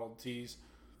and bottled teas.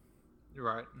 You're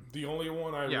right. The only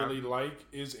one I really like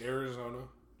is Arizona.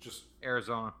 Just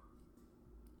Arizona.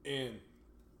 And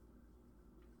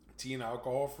tea and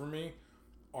alcohol for me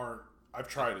aren't. I've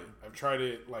tried it. I've tried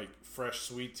it like fresh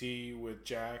sweet tea with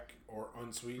Jack or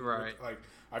unsweetened. Right.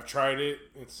 I've tried it.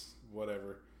 It's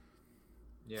whatever.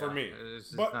 Yeah, for me.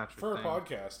 But for a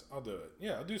podcast, I'll do it.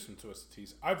 Yeah, I'll do some twisted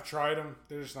teas. I've tried them.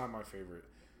 They're just not my favorite.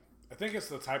 I think it's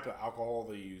the type of alcohol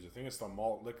they use. I think it's the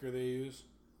malt liquor they use.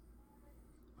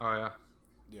 Oh, yeah.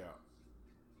 Yeah.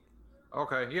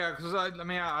 Okay, yeah, because I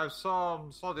saw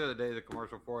the other day the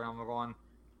commercial for it. I'm going,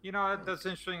 that's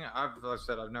interesting. Like I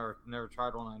said, I've never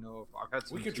tried one. I know I've had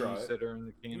some teas that are in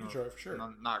the can. We could try it for sure.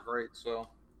 Not great, so.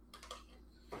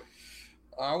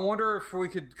 I wonder if we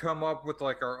could come up with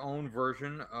like our own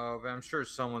version of. I'm sure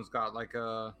someone's got like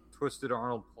a twisted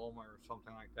Arnold Palmer or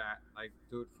something like that. Like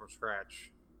do it from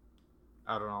scratch.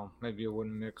 I don't know. Maybe a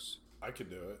wooden mix. I could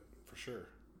do it for sure.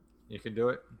 You can do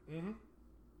it. Mm-hmm.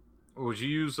 Would you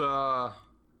use what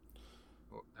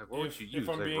would you use? If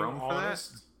I'm like being rum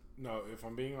honest, for that? no. If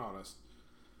I'm being honest,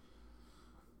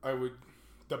 I would.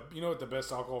 You know what the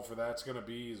best alcohol for that's gonna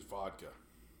be is vodka.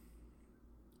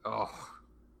 Oh,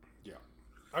 Yeah,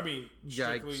 I mean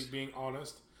strictly yikes. being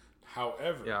honest.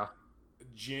 However, Yeah.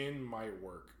 gin might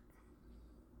work.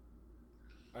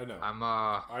 I know.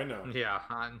 I know. Yeah,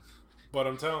 I'm But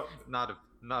I'm telling. not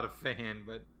a fan,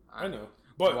 but I know.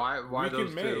 But why we those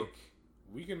can make two?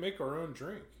 we can make our own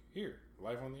drink here,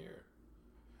 live on the air,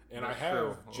 and That's I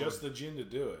have true. just the gin to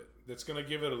do it. That's gonna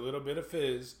give it a little bit of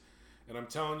fizz. And I'm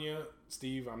telling you,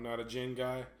 Steve, I'm not a gin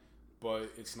guy, but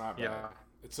it's not bad. Yeah.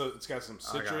 It's got some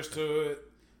I citrus gotcha. to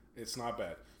it. It's not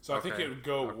bad. So I think Okay. it would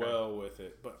go Okay. well with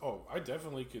it. But I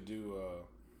definitely could do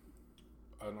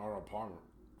an Arnold Palmer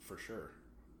for sure.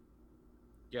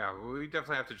 Yeah, we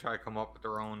definitely have to try to come up with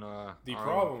our own. The our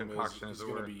own problem concoction, is as it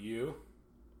going to were. be you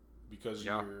because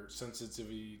Yeah. your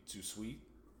sensitivity to sweet.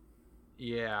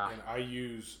 Yeah, And I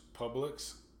use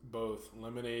Publix, both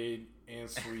lemonade and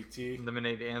sweet tea.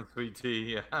 lemonade and sweet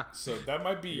tea. Yeah. So that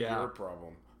might be Yeah. your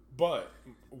problem. But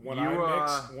when You,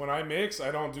 I mix,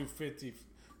 I don't do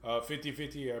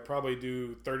 50-50. I probably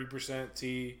do 30%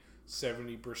 tea,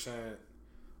 70%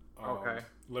 Okay.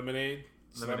 lemonade.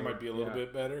 So that Lemonade, might be a little yeah.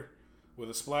 bit better. With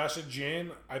a splash of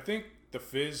gin, I think the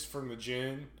fizz from the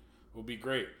gin will be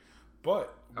great.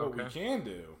 But what we Okay. can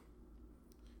do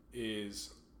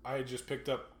is I just picked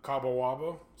up Cabo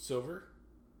Wabo Silver.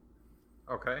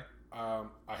 Okay. I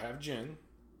have gin.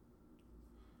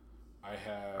 I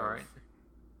have. All right.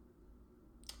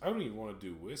 I don't even want to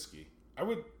do whiskey. I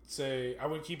would say I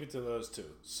would keep it to those two: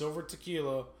 silver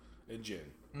tequila and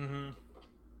gin. Mm-hmm.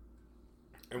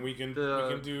 And we can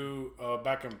The- do a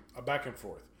back and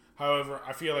forth. However,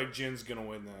 I feel like gin's gonna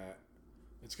win that.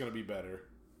 It's gonna be better.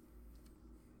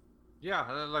 Yeah,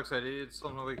 like I said, it's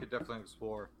something we could definitely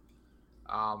explore.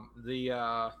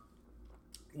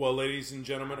 Well, ladies and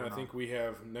gentlemen, I I don't think we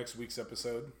have next week's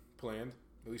episode planned,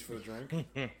 at least for the drink.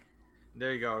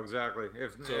 There you go. Exactly.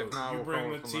 If So not, you we'll bring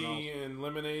come the with something tea and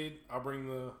lemonade. I'll bring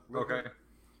the else. Okay.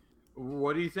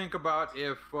 What do you think about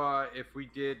if we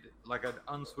did like an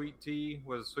unsweet tea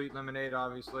with sweet lemonade,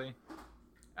 obviously,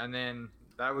 and then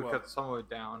that would Well, cut some of it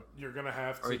down. You're gonna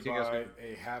have Or to you think that's buy good?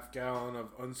 a half gallon of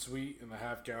unsweet and a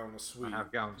half gallon of sweet A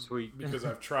half gallon sweet. because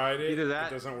I've tried it. Either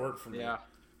that- It doesn't work for me. Yeah.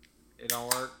 It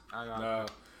don't work. I got No,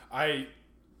 I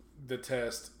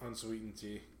detest unsweetened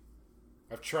tea.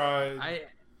 I've tried.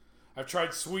 I've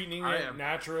tried sweetening I it am-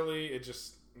 naturally. It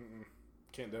just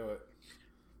can't do it.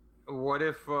 What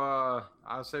if I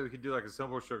would say we could do like a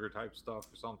simple sugar type stuff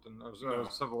or something? Or No.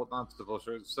 simple, not simple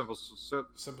sugar, simple syrup.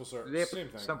 Simple syrup, Yep, same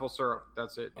thing. simple syrup.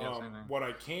 That's it. Yeah, same thing. What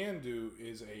I can do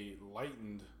is a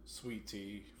lightened sweet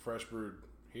tea, fresh brewed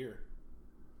here.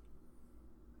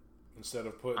 Instead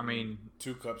of putting I mean,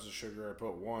 2 cups of sugar, I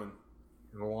put 1.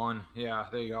 one. Yeah,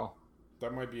 there you go.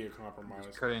 That might be a compromise.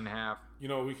 Just cut it in half. You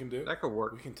know what we can do? That could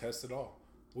work. We can test it all.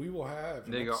 We will have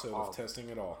an There you go. episode Oh. of testing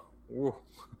it all. Whoa.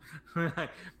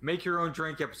 Make your own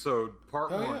drink episode, part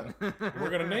Hell one. We're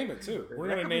gonna name it too. We're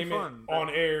That gonna could be name it fun. on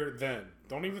air. Then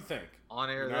don't even think. On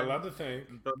air. You're not then. allowed to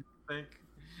think. Don't think.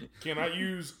 Cannot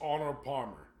use Arnold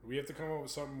Palmer. We have to come up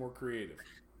with something more creative.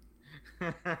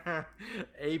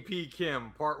 AP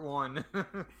Kim, part one.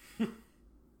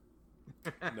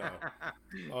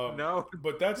 No. No.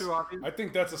 But that's. Too obvious? I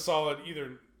think that's a solid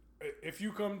either. If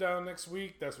you come down next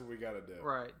week, that's what we got to do.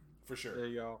 Right. For sure. There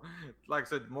you go. Like I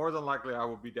said, more than likely I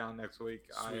will be down next week.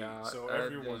 Sweet. So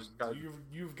everyone,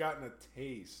 you've gotten a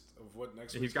taste of what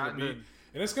next week's going to be,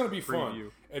 and it's going to be fun.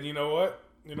 preview. And you know what?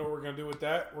 You know what we're going to do with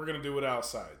that? We're going to do it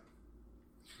outside.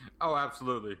 Oh,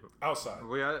 absolutely. Outside.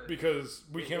 We Because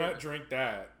we cannot drink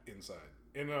that inside.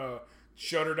 In a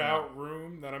shuttered out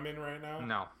room that I'm in right now.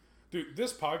 no. Dude,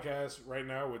 this podcast right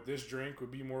now with this drink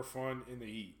would be more fun in the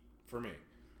heat for me.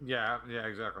 Yeah,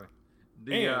 exactly.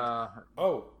 And-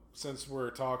 Oh, since we're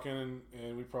talking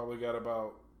and we probably got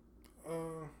about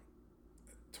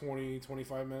 20,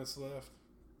 25 minutes left.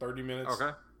 30 minutes,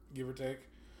 okay. give or take.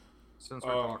 Since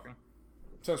we're talking.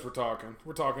 Since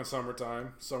we're talking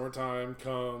summertime. Summertime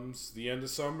comes the end of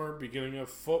summer, beginning of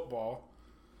football.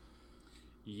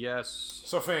 Yes.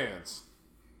 So fans,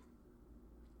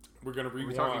 we're going to Are we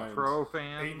rewind talking pro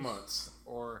fans? 8 months.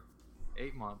 Or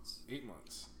 8 months. 8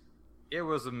 months. It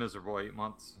was a miserable 8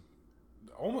 months.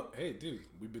 Almost, hey, dude,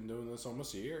 we've been doing this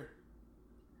almost a year.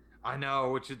 I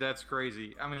know, that's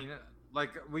crazy. I mean,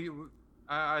 like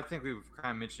I think we've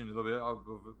kind of mentioned a little bit of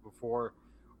it before.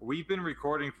 We've been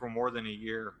recording for more than a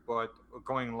year, but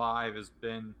going live has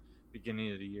been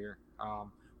beginning of the year.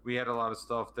 We had a lot of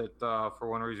stuff that, for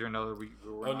one reason or another, we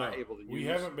were not able to use. We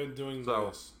haven't been doing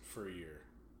this for a year.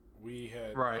 We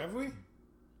had, have we?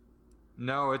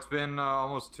 No, it's been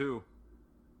almost 2.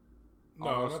 No,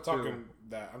 I'm not talking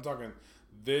that. I'm talking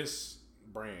this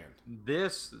brand.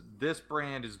 This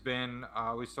brand has been,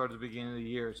 we started at the beginning of the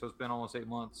year, so it's been almost 8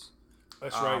 months.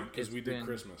 That's right, because we did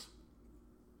Christmas.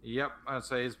 Yep, I'd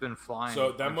say it's been flying.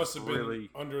 So that must have been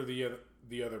under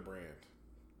the other brand,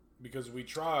 because we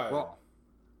tried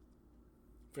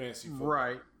fantasy football.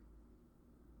 Right.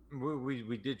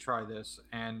 We did try this,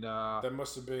 and that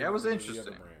must have been that was interesting.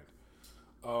 The other brand.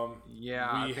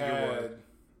 Yeah,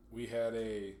 we had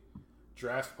a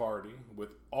draft party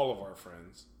with all of our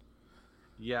friends.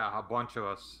 Yeah, a bunch of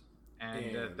us,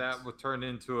 and that turned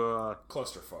into a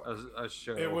clusterfuck. A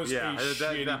show. It was a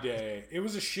shitty day. It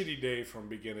was a shitty day from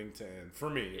beginning to end for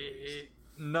me.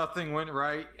 Nothing went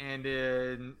right, and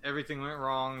then everything went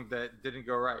wrong that didn't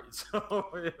go right. So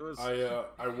it was.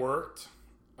 I worked.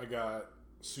 I got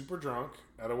super drunk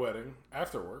at a wedding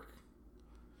after work.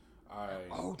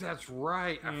 Oh, that's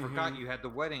right. I forgot you had the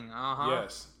wedding.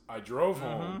 Yes, I drove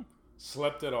home,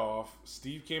 slept it off.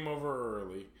 Steve came over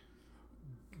early.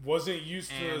 Wasn't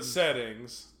used to the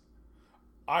settings.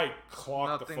 I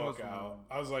clocked the fuck out.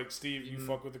 I was like, Steve, you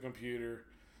fuck with the computer.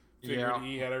 Figured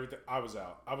he had everything. I was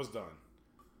out. I was done.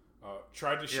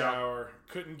 Tried to shower.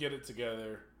 Couldn't get it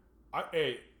together.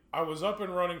 I was up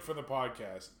and running for the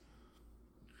podcast.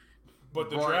 But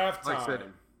the draft time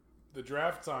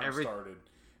started.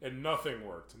 And nothing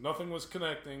worked. Nothing was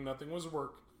connecting. Nothing was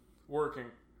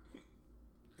working.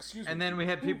 Excuse me. And then we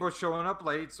had people showing up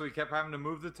late, so we kept having to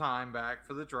move the time back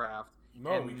for the draft.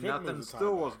 No, we couldn't move the time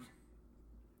back.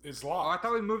 It's locked. Oh, I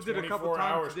thought we moved it a couple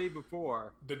times the day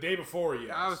before. The day before,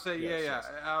 yes. I would say, yes.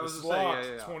 I was it's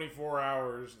locked 24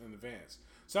 hours in advance.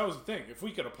 So that was the thing. If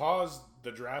we could have paused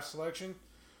the draft selection,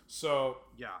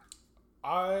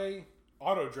 I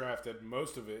auto-drafted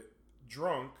most of it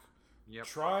drunk,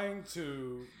 trying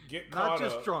to get caught up. Not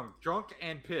just drunk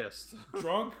and pissed.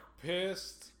 Drunk,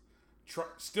 pissed.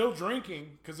 Still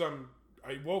drinking because I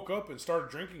woke up and started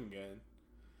drinking again.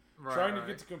 Trying to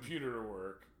get the computer to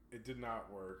work. It did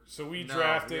not work. So we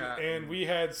drafted, and we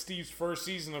had Steve's first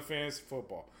season of fantasy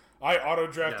football. I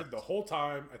auto-drafted the whole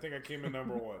time. I think I came in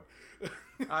number 1.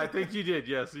 I think you did,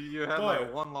 yes. You had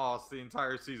like 1 loss the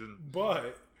entire season.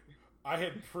 But I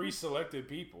had pre-selected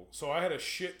people. So I had a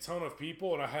shit ton of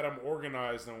people, and I had them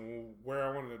organized on where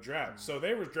I wanted to draft. So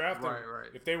they were drafting,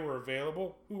 if they were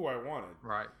available, who I wanted.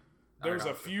 Right. There was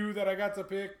a few that I got to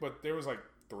pick, but there was like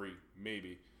 3,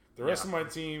 maybe. The rest of my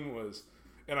team was,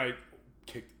 and I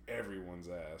kicked everyone's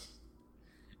ass.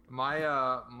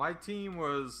 My team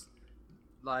was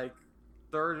like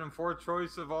 3rd and 4th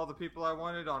choice of all the people I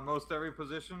wanted on most every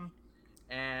position,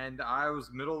 and I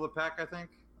was middle of the pack. I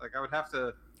think. Like I would have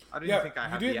to. I didn't think I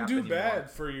had. You didn't do bad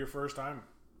for your first time.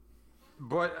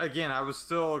 But again, I was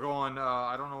still going,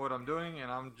 I don't know what I'm doing,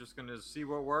 and I'm just going to see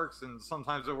what works. And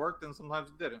sometimes it worked, and sometimes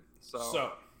it didn't.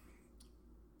 So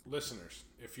listeners,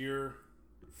 if you're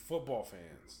football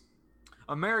fans,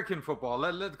 American football,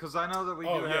 because I know that we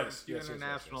do have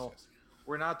international. Yes.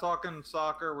 We're not talking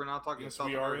soccer. We're not talking South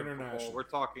American international. Football. We're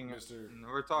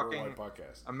talking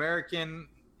American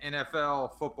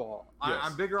NFL football. Yes.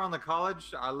 I'm bigger on the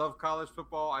college. I love college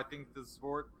football. I think the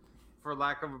sport, for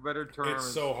lack of a better term, it's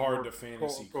so hard to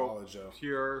fantasy college though.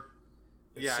 Pure.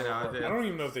 I don't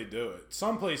even know if they do it.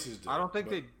 Some places do. I don't think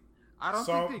they. I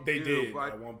don't think they do. Did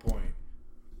at one point.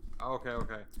 Okay.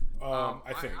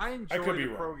 I think I could be the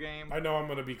wrong. Pro game. I know I'm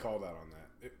going to be called out on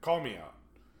that. Call me out.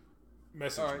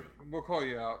 Message me. We'll call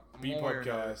you out. B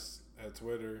Pubcast at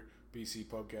Twitter, BC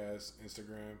Pubcast,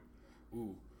 Instagram.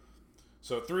 Ooh.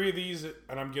 So 3 of these,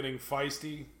 and I'm getting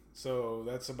feisty. So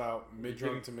that's about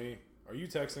mid-drunk to me. Are you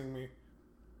texting me?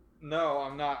 No,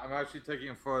 I'm not. I'm actually taking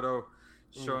a photo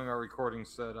showing our recording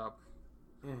setup.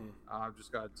 I've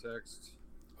just got a text.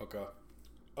 Okay.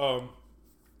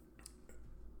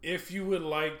 If you would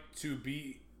like to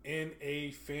be in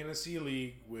a fantasy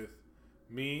league with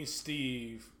me,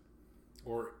 Steve,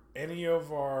 or any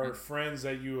of our friends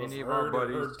that you have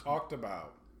heard talked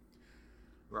about,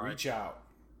 reach out.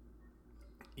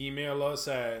 Email us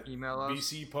at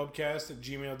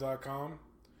bcpubcast@gmail.com.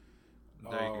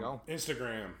 There you go.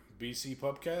 Instagram, BC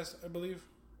Pubcast, I believe.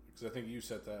 Because I think you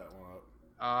set that one up.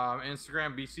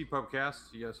 Instagram, BC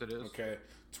Pubcast. Yes, it is. Okay.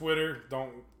 Twitter,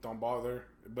 don't bother.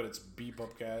 But it's B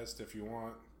Pubcast if you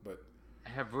want. But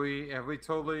have we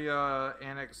totally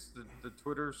annexed the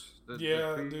Twitters?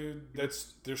 Dude.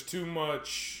 There's too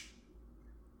much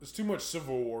There's too much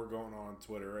civil war going on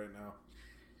Twitter right now.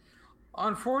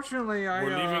 Unfortunately,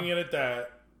 we're leaving it at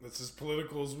that. That's as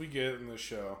political as we get in this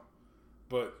show.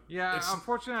 But yeah,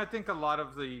 unfortunately, I think a lot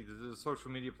of the social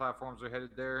media platforms are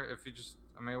headed there. If you just,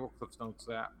 I mean, we'll cliff notes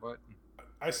that, but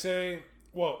I say,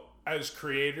 well, as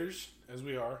creators, as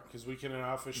we are, because we can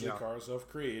now officially call ourselves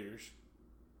creators.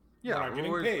 Yeah, we're not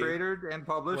getting paid. Created and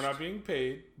published. We're not being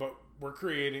paid, but we're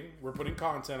creating. We're putting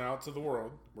content out to the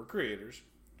world. We're creators.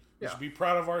 We should be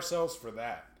proud of ourselves for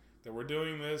that. That we're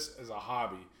doing this as a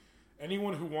hobby.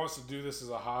 Anyone who wants to do this as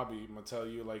a hobby, I'm going to tell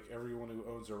you, like everyone who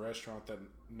owns a restaurant that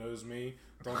knows me,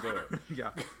 don't do it.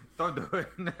 Don't do it.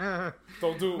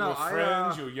 Don't do it with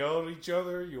friends. You'll yell at each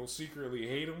other. You'll secretly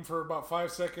hate them for about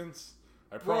 5 seconds.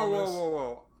 I promise.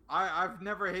 Whoa. I've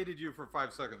never hated you for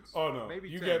 5 seconds. Oh, no. Maybe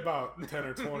you 10. get about 10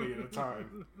 or 20 at a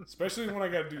time. Especially when I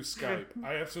got to do Skype.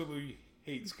 I absolutely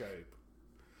hate Skype.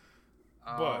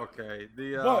 Okay.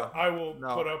 But I will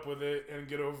put up with it and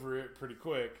get over it pretty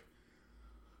quick.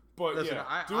 But listen,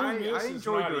 I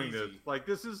enjoy doing this. Like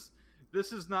this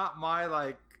is not my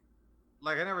like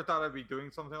I never thought I'd be doing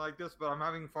something like this, but I'm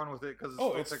having fun with it because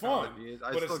it's fun.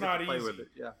 But it's not easy. With it.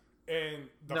 Yeah. And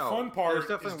the fun part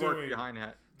is work behind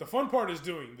that. The fun part is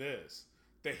doing this.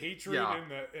 The hatred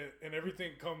and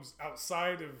everything comes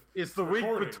outside of. It's the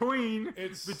recording.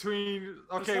 week between.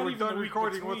 Okay, we're done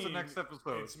recording. What's the next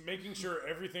episode? It's making sure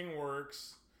everything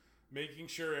works, making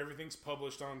sure everything's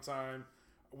published on time.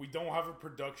 We don't have a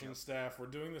production staff. We're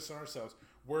doing this on ourselves.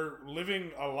 We're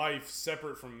living a life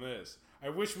separate from this. I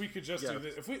wish we could just do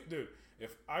this.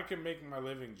 If I could make my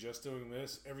living just doing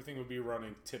this, everything would be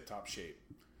running tip-top shape.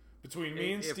 Between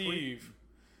me and Steve,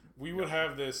 we would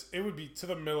have this. It would be to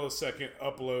the millisecond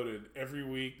uploaded every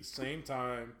week, same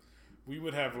time. We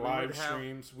would have live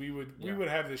streams. We would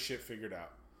have this shit figured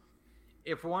out.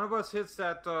 If one of us hits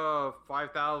that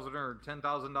 $5,000 or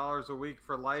 $10,000 a week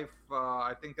for life,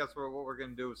 I think that's what we're going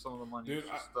to do with some of the money. Dude,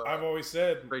 I've always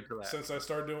said since I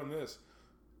started doing this,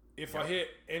 if I hit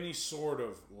any sort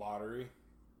of lottery,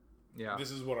 this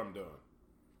is what I'm doing.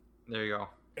 There you go.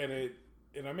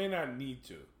 And I may not need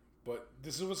to, but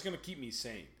this is what's going to keep me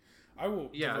sane. I will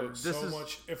devote so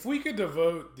much. If we could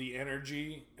devote the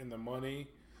energy and the money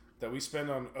that we spend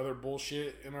on other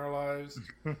bullshit in our lives,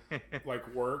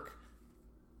 like work,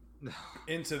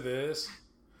 into this,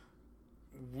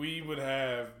 we would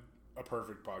have a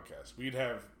perfect podcast. We'd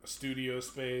have a studio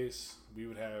space. We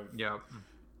would have. Yeah.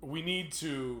 We need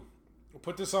to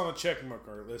put this on a check mark,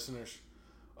 our listeners.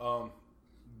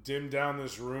 Dim down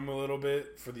this room a little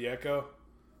bit for the echo,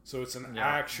 so it's an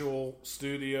actual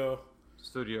studio.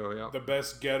 The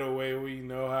best getaway we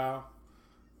know how.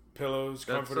 Pillows,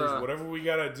 comforters, whatever we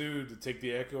gotta do to take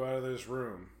the echo out of this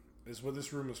room is what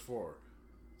this room is for.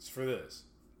 It's for this.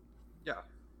 Yeah.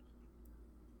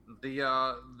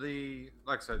 The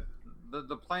like I said,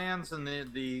 the plans and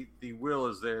the will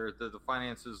is there. The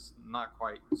finances not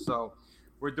quite. So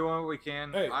we're doing what we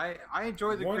can. Hey, I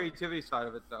enjoy the creativity side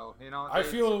of it though. You know, I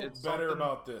feel better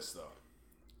about this though.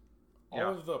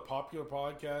 All of the popular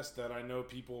podcasts that I know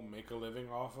people make a living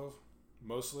off of,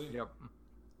 mostly,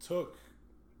 took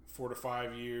 4 to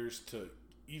 5 years to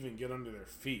even get under their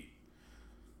feet.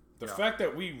 The fact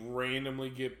that we randomly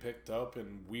get picked up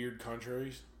in weird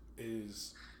countries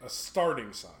is a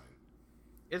starting sign.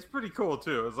 It's pretty cool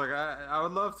too. It's like I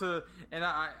would love to, and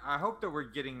I hope that we're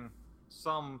getting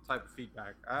some type of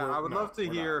feedback. I would love to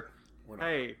hear,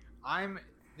 hey,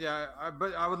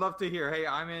 but I would love to hear, hey,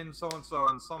 I'm in so and so,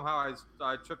 and somehow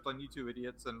I tripped on YouTube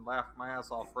Idiots and laughed my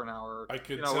ass off for an hour. I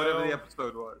could tell, whatever the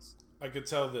episode was. I could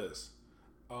tell this.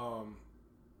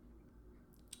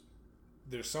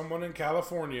 There's someone in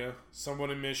California,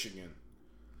 someone in Michigan,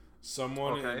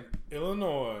 someone in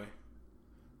Illinois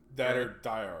that are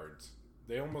diehards.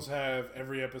 They almost have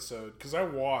every episode, because I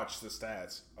watch the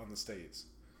stats on the States.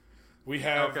 We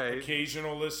have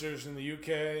occasional listeners in the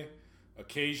UK,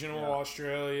 occasional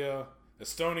Australia,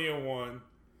 Estonia won.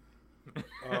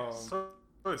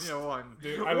 Estonia won.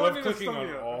 Dude, I love clicking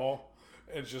on all.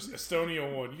 It's just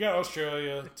Estonia won. You got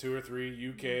Australia, 2 or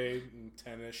 3, UK,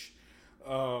 10-ish.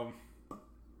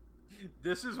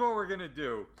 This is what we're going to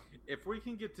do. If we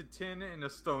can get to 10 in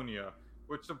Estonia,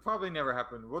 which will probably never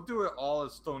happen, we'll do an all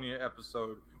Estonia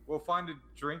episode. We'll find a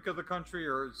drink of the country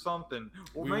or something.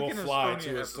 We will fly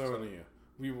to Estonia.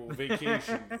 We will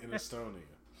vacation in Estonia.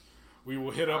 We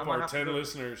will hit up our 10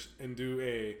 listeners and do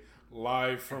a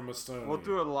live from Estonia. We'll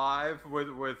do a live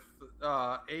with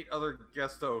 8 other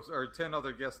guest hosts, or 10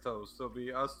 other guest hosts. So it'll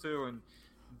be us two and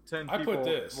 10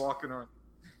 people walking around.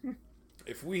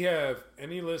 If we have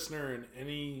any listener in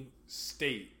any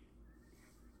state,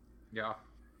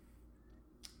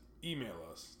 email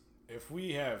us if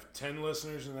we have 10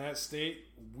 listeners in that state,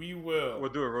 we'll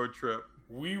do a road trip.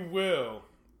 We will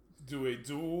do a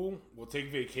duel. We'll take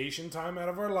vacation time out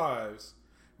of our lives.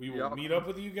 We will meet up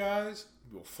with you guys.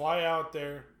 We'll fly out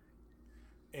there,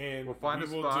 and we'll find a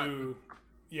spot.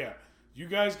 Yeah, you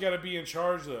guys got to be in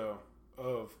charge though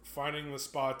of finding the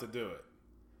spot to do it.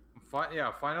 Find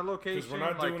a location. Because we're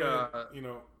not doing it.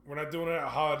 We're not doing it at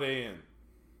Holiday Inn.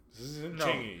 This isn't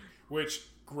Chingy, which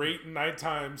great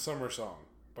nighttime summer song,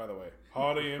 by the way.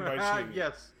 Holiday Inn by Chingy.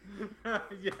 Yes.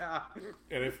 Yeah.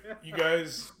 And if you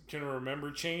guys can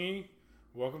remember Chingy,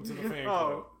 welcome to the fan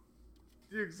club.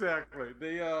 Exactly.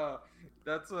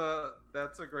 That's a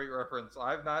great reference.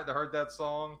 I've not heard that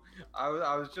song. I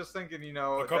was just thinking,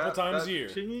 a couple times a year.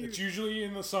 Chingy... It's usually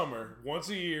in the summer. Once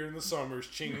a year in the summers,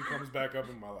 Chingy comes back up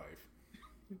in my life.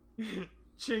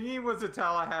 Chingy was a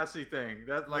Tallahassee thing.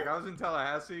 I was in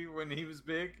Tallahassee when he was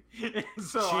big,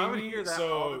 so Chingy, I would hear that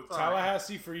all the time.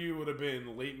 Tallahassee for you would have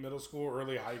been late middle school,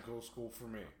 early high school for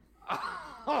me.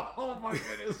 Oh my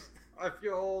goodness, I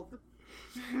feel old.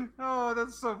 Oh,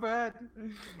 that's so bad.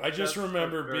 I just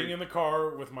remember being in the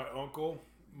car with my uncle,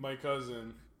 my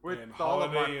cousin, and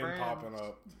Holiday Inn popping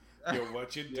up. Yo,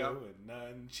 what you doing?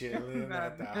 Nothing, chilling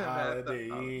at the Holiday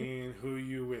Inn. Who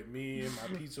you with me and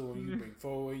my pizza when you bring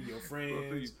forward your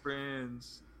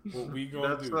friends. What we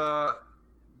gonna do?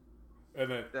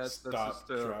 And then stop,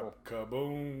 drop,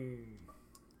 kaboom.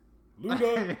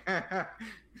 Luda.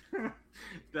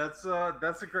 That's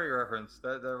a great reference.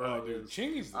 That really is.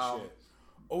 Chingy's the shit.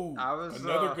 Oh,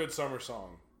 another good summer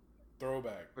song.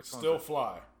 Throwback. Still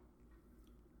Fly.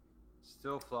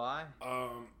 Still Fly?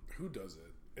 Who does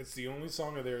it? It's the only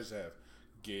song of theirs have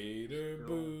Gator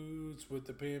boots with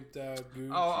the pimped out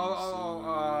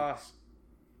Gucci suits.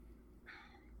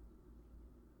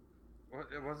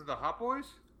 What was it? The Hot Boys?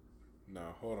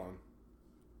 No, hold on.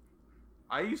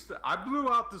 I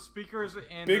blew out the speakers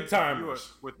in Big Timers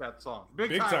Buick with that song.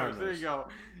 Big Timers. There you go.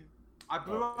 I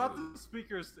blew out the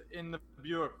speakers in the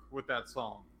Buick with that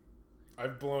song.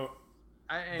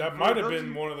 That might have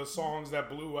been one of the songs that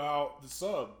blew out the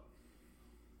sub.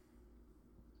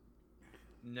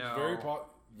 No. Very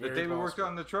the day we worked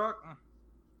on the truck?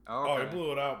 Oh, it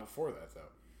blew it out before that, though.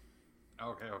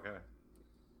 Okay.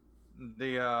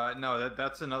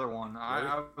 That's another one.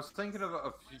 I was thinking of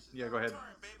a few. Yeah, go ahead.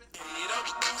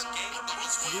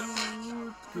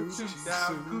 Gucci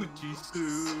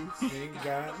suit. Ain't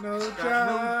got no job,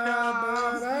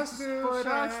 but I still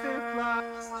fly.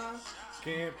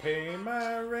 Can't pay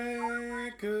my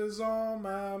rent 'cause all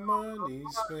my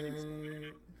money's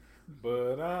spent.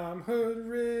 But I'm hood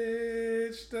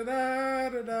rich. Da da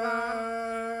da da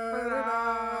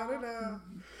da da da.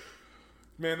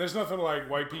 Man, there's nothing like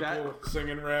white people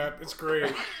singing rap. It's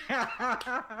great.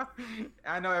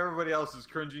 I know everybody else is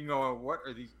cringing, going, "What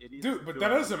are these idiots?" Dude, but that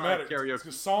doesn't matter.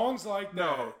 Karaoke Songs like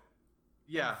that,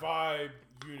 vibe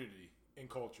unity in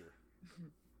culture.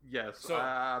 Yes, so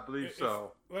I believe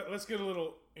so. Let's get a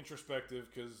little introspective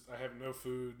because I have no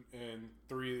food and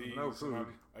 3 of these. No food.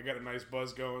 I got a nice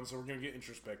buzz going, so we're gonna get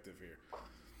introspective here.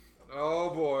 Oh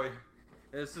boy,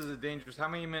 this is a dangerous. How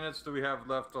many minutes do we have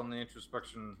left on the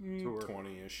introspection tour?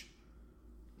 20-ish.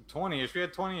 20-ish. We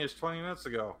had 20-ish 20 minutes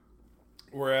ago.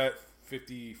 We're at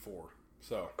 54.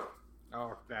 So.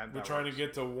 We're trying to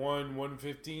get to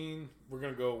 115. We're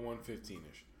gonna go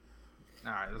 115-ish.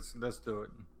 All right, let's do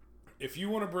it. If you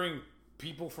want to bring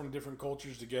people from different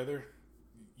cultures together,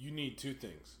 you need 2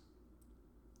 things: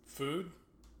 food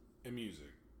and music.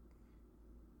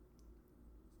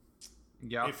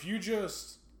 Yeah. If you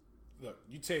just look,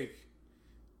 you take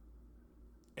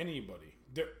anybody.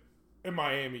 In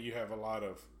Miami, you have a lot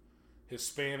of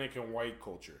Hispanic and white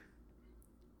culture,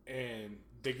 and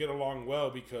they get along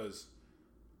well because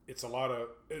it's a lot of,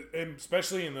 and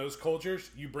especially in those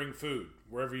cultures, you bring food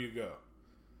wherever you go.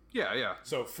 Yeah.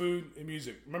 So food and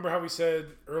music. Remember how we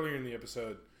said earlier in the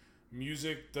episode,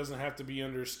 music doesn't have to be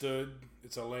understood.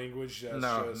 It's a language that's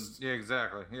just... Yeah,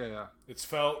 exactly. Yeah. It's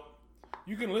felt.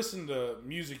 You can listen to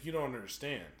music you don't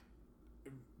understand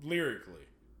lyrically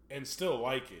and still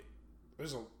like it.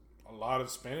 There's a lot of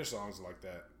Spanish songs like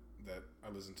that I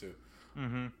listen to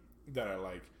that I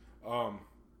like.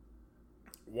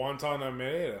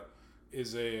 Guantanamera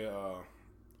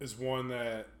is one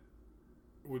that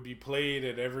would be played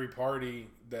at every party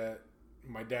that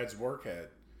my dad's work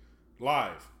had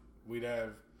live. We'd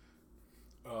have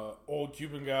old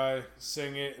Cuban guy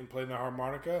sing it and play the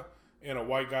harmonica, and a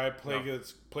white guy play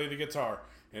the guitar,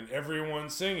 and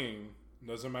everyone singing,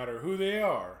 doesn't matter who they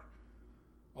are,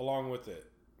 along with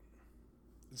it.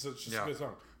 It's just a good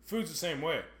song. Food's the same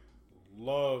way.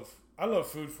 I love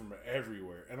food from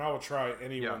everywhere, and I will try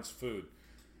anyone's food.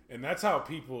 And that's how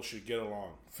people should get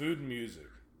along. Food and music.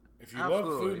 If you love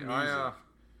food and music,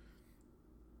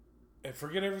 and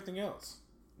forget everything else.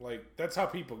 Like, that's how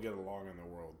people get along in the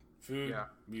world. Food,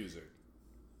 music.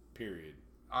 Period.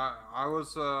 I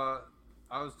was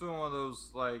doing one of those,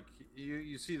 like,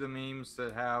 you see the memes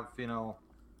that have, you know,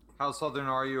 how Southern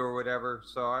are you or whatever.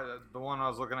 So the one I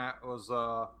was looking at was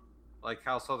like,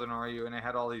 how Southern are you? And it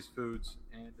had all these foods,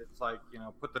 and it's like, you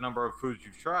know, put the number of foods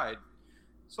you've tried.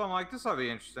 So I'm like, this will be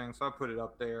interesting. So I put it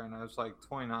up there, and it was like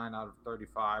 29 out of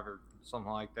 35 or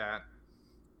something like that.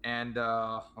 And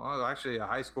well, actually, a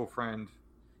high school friend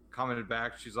commented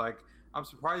back. She's like, I'm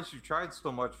surprised you tried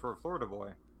so much for a Florida boy.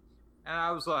 And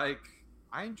I was like,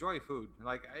 I enjoy food.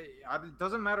 Like, it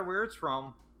doesn't matter where it's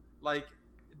from. Like,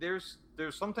 there's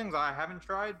some things I haven't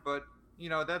tried, but, you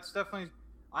know, that's definitely,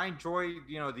 I enjoy,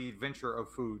 you know, the adventure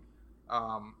of food.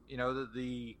 You know,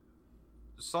 the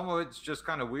some of it's just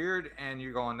kind of weird, and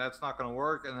you're going, that's not going to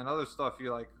work. And then other stuff,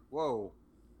 you're like, whoa,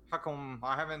 how come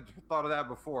I haven't thought of that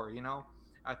before? You know,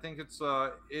 I think it's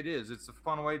a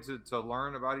fun way to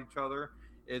learn about each other.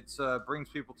 It's brings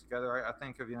people together. I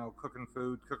think of, you know, cooking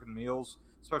meals,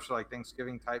 especially like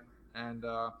Thanksgiving type, and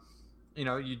you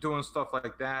know, you doing stuff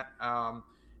like that.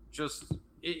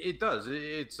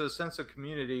 It's a sense of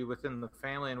community within the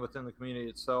family and within the community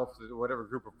itself, whatever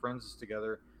group of friends is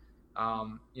together.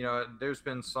 You know, there's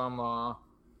been some,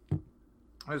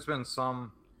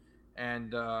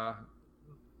 and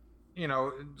you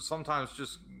know, sometimes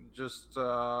just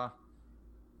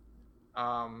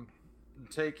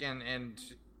take and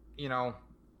you know,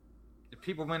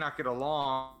 people may not get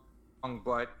along,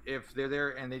 but if they're there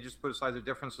and they just put aside their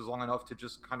differences long enough to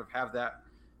just kind of have that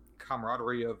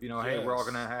camaraderie of, you know, hey, we're all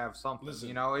gonna have something. Listen,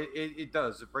 you know, it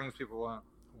does. It brings people on.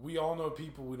 We all know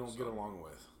people we don't get along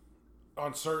with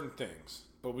on certain things,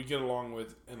 but we get along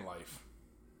with in life.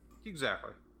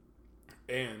 Exactly.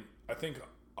 And I think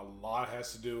a lot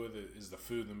has to do with it is the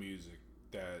food and the music.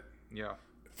 That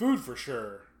food for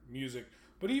sure, music,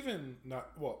 but even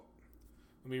not. Well,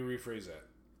 let me rephrase that.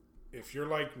 If you're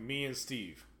like me and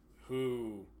Steve,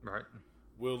 who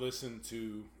will listen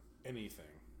to anything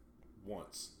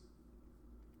once.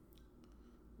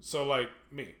 So like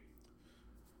me.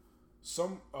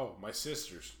 My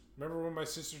sisters. Remember when my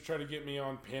sister tried to get me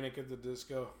on Panic at the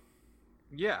Disco?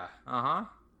 Yeah. I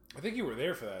think you were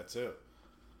there for that too.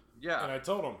 Yeah. And I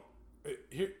told them,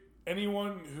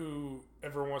 anyone who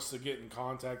ever wants to get in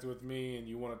contact with me and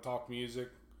you want to talk music,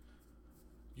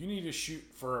 you need to shoot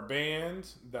for a band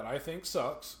that I think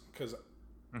sucks, because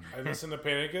I listen to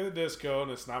Panic at the Disco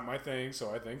and it's not my thing,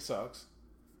 so I think sucks.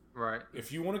 Right.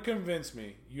 If you want to convince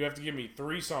me, you have to give me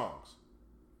 3 songs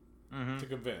to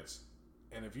convince.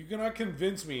 And if you cannot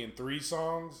convince me in 3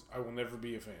 songs, I will never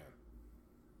be a fan.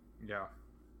 Yeah.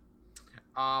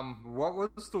 What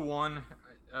was the one?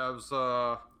 It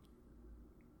was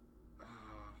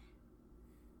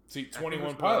see,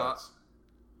 21 Pilots.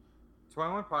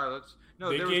 21 Pilots. No,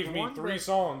 they gave me 3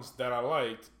 songs that I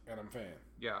liked, and I'm a fan.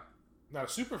 Yeah. Not a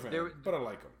super fan, but I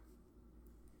like them.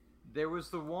 There was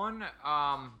the one,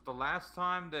 the last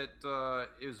time that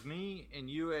it was me and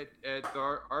you at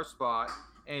our spot,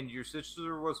 and your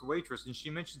sister was a waitress, and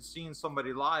she mentioned seeing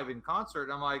somebody live in concert.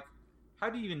 I'm like, how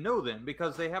do you even know them?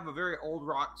 Because they have a very old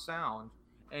rock sound.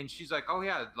 And she's like, oh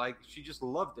yeah, like she just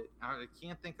loved it. I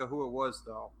can't think of who it was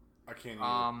though. I can't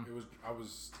even. I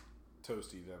was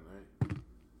toasty then, right?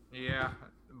 Yeah,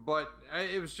 but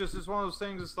it was it's one of those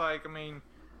things. It's like, I mean,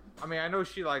 I know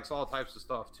she likes all types of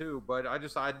stuff too, but I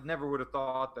never would have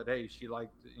thought that, hey, she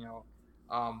liked, you know,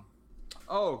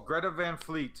 Greta Van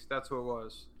Fleet. That's who it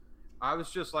was. I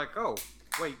was just like, oh,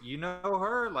 wait, you know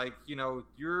her? Like, you know,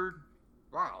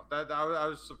 wow. That I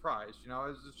was surprised. You know,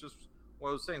 it's just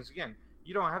one of those things. Again,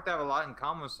 you don't have to have a lot in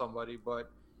common with somebody,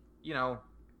 but, you know,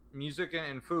 music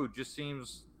and food just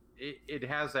seems it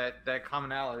has that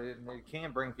commonality, and it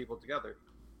can bring people together.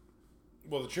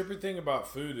 Well, the trippy thing about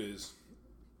food is,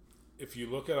 if you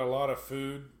look at a lot of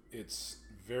food, it's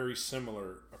very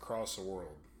similar across the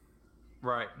world.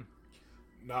 Right.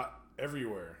 Not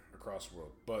everywhere across the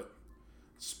world, but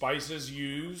spices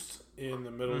used in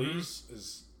the Middle East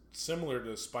is similar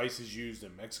to spices used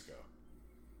in Mexico.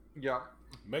 Yeah.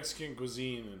 Mexican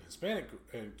cuisine and Hispanic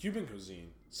and Cuban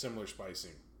cuisine, similar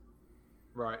spicing.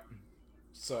 Right.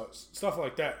 So stuff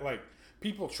like that, like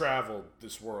people traveled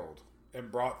this world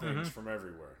and brought things from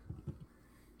everywhere.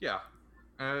 Yeah.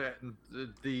 I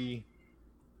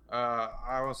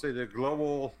want to say the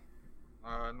global,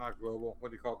 not global, what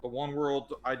do you call it? The one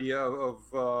world idea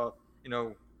of you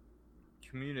know,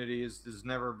 community has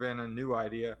never been a new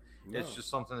idea. No. It's just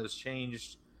something that's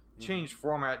changed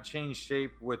format, changed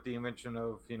shape with the invention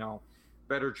of, you know,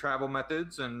 better travel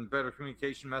methods and better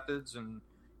communication methods, and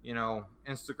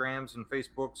Instagrams and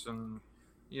Facebooks and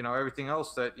everything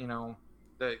else that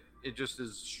that it just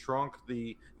has shrunk.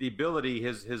 The ability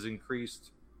has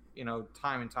increased,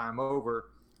 time and time over.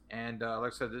 And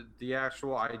like I said, the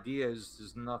actual idea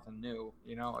is nothing new.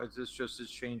 It's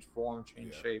changed form,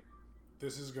 changed shape.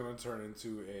 This is going to turn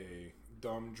into a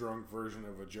dumb drunk version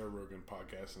of a Joe Rogan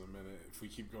podcast in a minute if we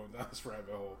keep going down this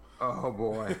rabbit hole. Oh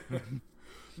boy.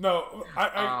 No,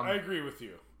 I agree with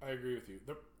you.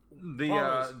 The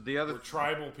other we're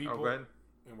tribal people, and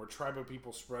we're tribal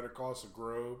people spread across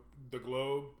the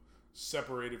globe,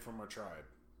 separated from our tribe.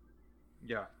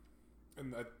 Yeah,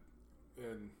 and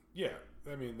yeah,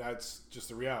 I mean that's just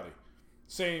the reality.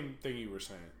 Same thing you were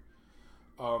saying.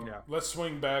 Let's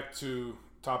swing back to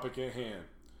topic at hand.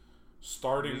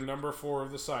 Starting number 4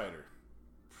 of the cider,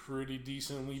 pretty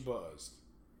decently buzzed.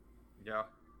 Yeah.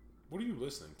 What are you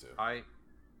listening to? I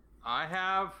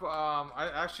have I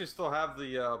actually still have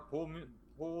the pool.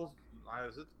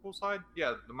 Is it the poolside?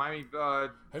 Yeah, the Miami.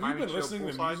 Have Miami you been listening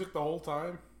to music the whole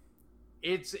time?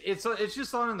 It's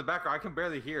just on in the background. I can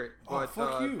barely hear it. But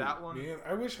fuck you, that one, man.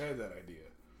 I wish I had that idea.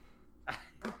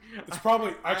 It's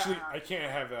probably actually I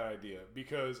can't have that idea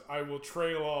because I will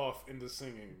trail off into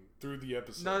singing through the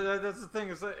episode. No, that's the thing.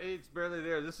 It's barely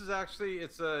there. This is actually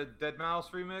it's a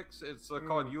Deadmau5 remix. It's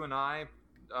called "You and I"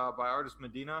 by artist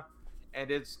Medina,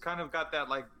 and it's kind of got that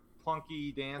like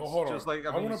plunky dance. Well, hold on. Just like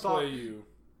I want to play you.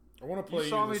 I want to play you. You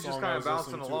saw the me song just kind of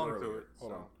bouncing along to to it.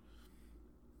 Hold on.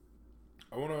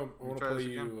 I want to play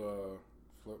you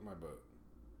 "Float My Boat."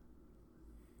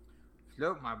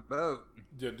 Float my boat.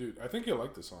 Yeah, dude. I think you'll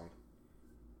like the song,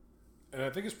 and I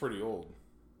think it's pretty old.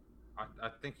 I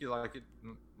think you like it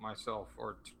myself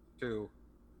or two.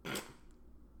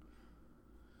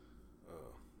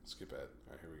 Skip ad.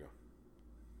 All right, here we go.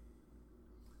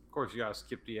 Of course, you gotta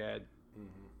skip the ad.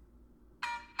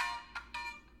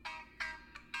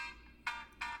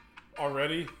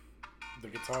 Already, the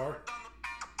guitar,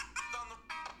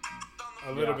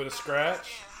 a little bit of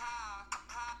scratch.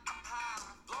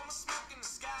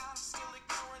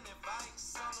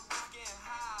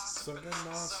 Sucking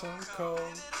on some cold.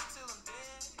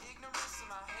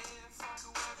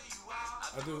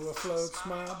 I do a floats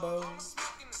my boat.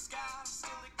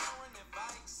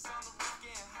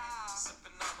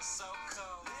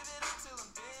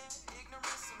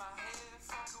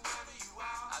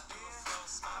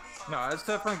 No, it's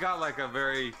definitely got like a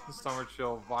very summer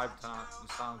chill vibe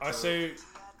sound to I say it.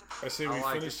 we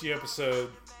like finish the episode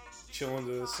chilling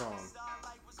to this song.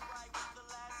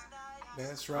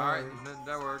 That's right. Alright,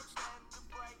 that works.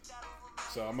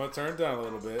 So I'm gonna turn it down a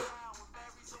little bit.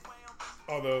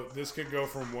 Although this could go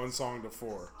from 1 song to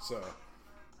 4, so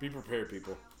be prepared,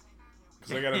 people.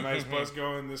 Because I got a nice buzz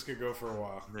going. This could go for a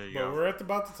while. There you but go. we're at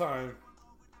about the time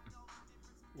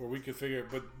where we could figure.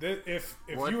 But if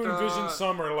What, you envision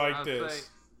summer like I'd this, say-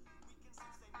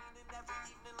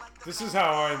 this is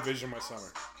how I envision my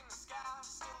summer.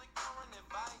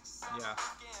 Yeah.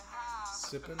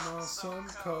 Sipping on some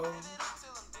cold.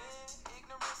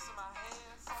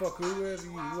 Fuck whoever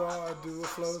you are, I do a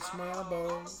floats my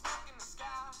boat.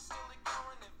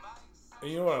 And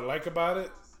you know what I like about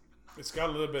it? It's got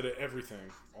a little bit of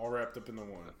everything all wrapped up into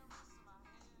one.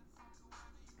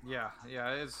 Yeah,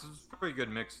 it's a pretty good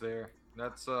mix there.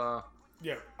 That's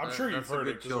Yeah, I'm sure you've that's a heard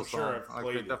good it because I'm chill sure song. I've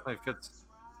played it definitely fits.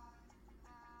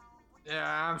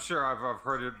 Yeah, I'm sure I've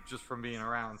heard it just from being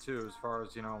around too. As far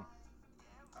as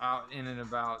out in and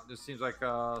about, it seems like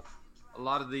a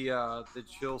lot of the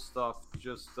chill stuff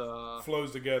just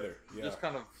flows together. Yeah. just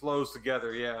kind of flows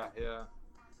together. Yeah.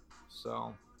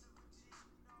 So,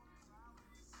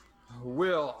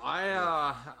 Will,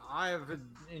 I have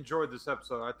enjoyed this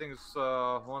episode. I think it's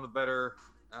one of the better.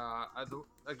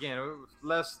 Again,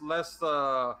 less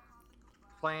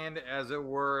planned as it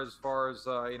were, as far as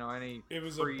any. It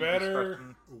was a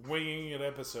better winging it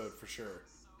episode for sure.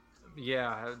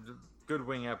 Yeah, good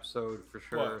wing episode for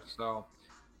sure. What? So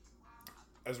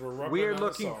as we're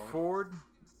looking forward.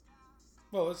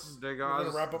 Well, we're gonna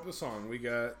wrap up the song. We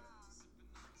got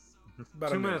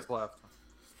about 2 minutes left.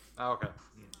 Oh, okay.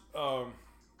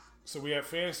 So we have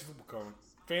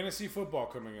fantasy football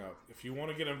coming up. If you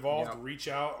want to get involved, reach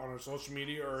out on our social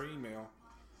media or email.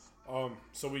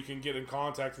 So we can get in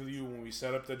contact with you when we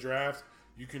set up the draft.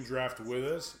 You can draft with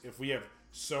us. If we have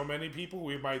so many people,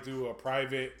 we might do a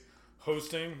private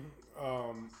hosting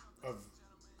of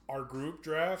our group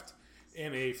draft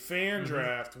and a fan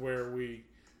draft where we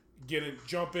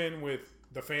jump in with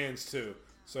the fans too.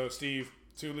 So Steve,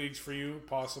 2 leagues for you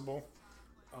possible.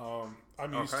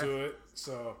 I'm used to it,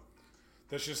 so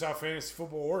that's just how fantasy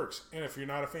football works. And if you're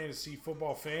not a fantasy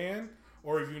football fan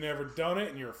or if you've never done it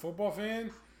and you're a football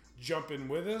fan, jump in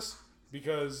with us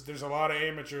because there's a lot of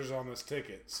amateurs on this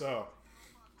ticket. So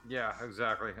yeah,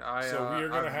 exactly. we are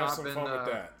going to have some fun with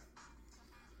that.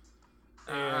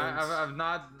 I've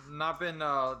not been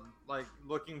like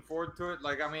looking forward to it.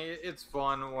 Like, I mean, it's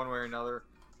fun one way or another,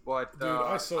 but dude,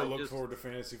 I look forward to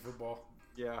fantasy football.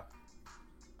 Yeah,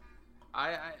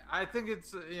 I think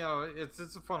it's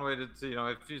it's a fun way to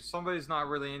if somebody's not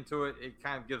really into it, it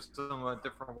kind of gives them a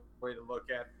different way to look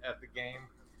at the game.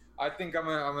 I think I'm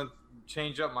gonna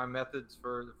change up my methods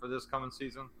for this coming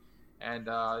season, and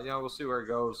we'll see where it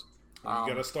goes. You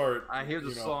gotta start. I hear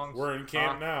the songs. We're in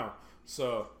camp now,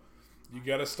 so you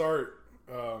gotta start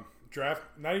draft.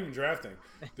 Not even drafting,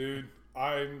 dude.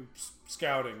 I'm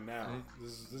scouting now.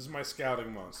 This is my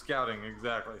scouting month. Scouting,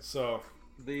 exactly. So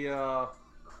the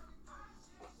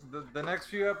next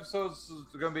few episodes is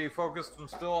going to be focused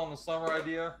still on the summer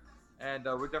idea, and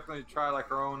we definitely try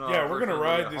like our own. We're going to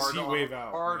ride this heat wave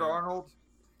out. Hard Arnold.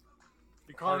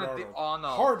 You call it the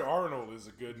Arnold. Hard Arnold is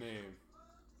a good name.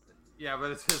 Yeah,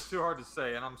 but it's too hard to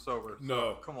say, and I'm sober. So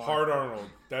no, come on. Hard Arnold.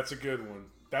 That's a good one.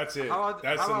 That's it.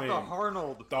 That's the name. The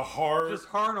Harnold. The hard. Just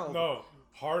Harnold. No,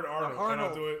 Hard Arnold. And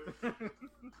I'll do it.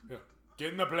 Yeah.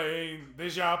 Get in the plane. The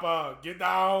chopper. Get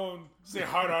down. Say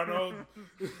Hard Arnold.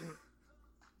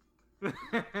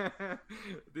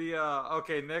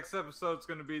 Okay, next episode's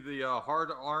going to be the Hard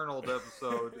Arnold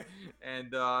episode,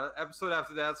 and episode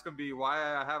after that's going to be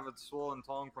why I have a swollen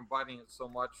tongue from biting it so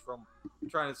much from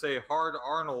trying to say Hard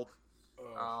Arnold.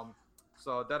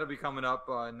 So that'll be coming up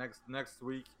next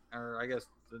week, or I guess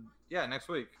next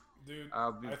week. Dude,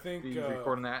 I think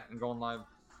recording that and going live.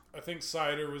 I think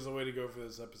cider was the way to go for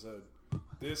this episode.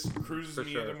 This cruises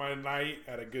me into my night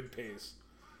at a good pace.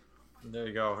 There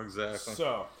you go, exactly.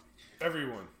 So,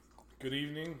 everyone, good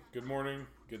evening, good morning,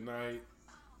 good night.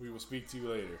 We will speak to you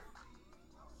later.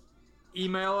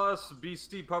 Email us,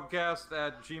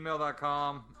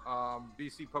 bcpubcast@gmail.com,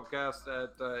 bcpubcast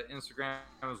at Instagram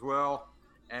as well.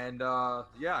 And,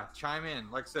 chime in.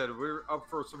 Like I said, we're up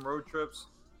for some road trips.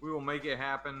 We will make it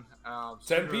happen.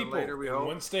 10 people later, in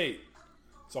one state.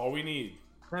 That's all we need.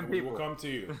 10 people. We will come to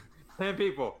you. 10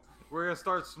 people. We're going to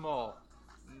start small.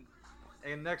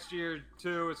 And next year,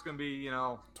 too, it's going to be,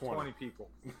 20 people.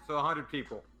 So 100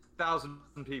 people. 1,000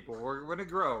 people. We're going to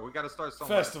grow. We got to start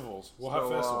somewhere. Festivals. We'll have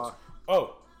festivals.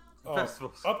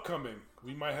 Festivals. Upcoming.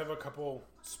 We might have a couple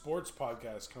sports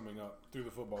podcasts coming up through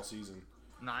the football season.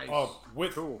 Nice.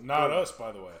 Not us,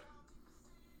 by the way.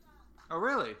 Oh,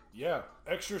 really? Yeah.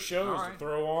 Extra shows to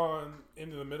throw on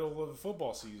into the middle of the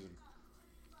football season.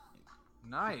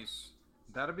 Nice.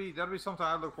 That'll be something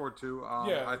I look forward to.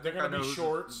 I think they're going to be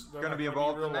shorts. They're going to be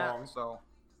involved in that. So,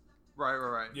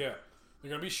 right. Yeah, they're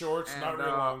going to be shorts, not real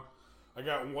long. I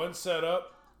got one set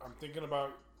up. I'm thinking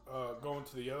about going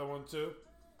to the other one too,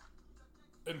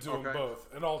 and doing both,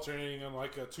 and alternating on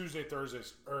like a Tuesday, Thursday,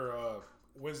 or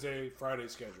Wednesday, Friday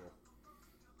schedule.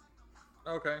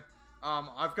 Okay.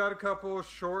 I've got a couple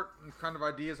short kind of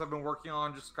ideas I've been working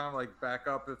on, just kind of like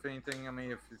backup, if anything. I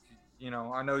mean, if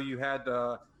I know you had.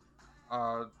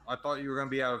 I thought you were going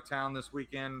to be out of town this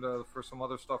weekend for some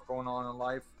other stuff going on in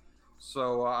life.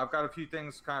 So I've got a few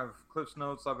things, kind of Cliff's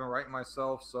Notes I've been writing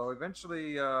myself. So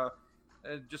eventually,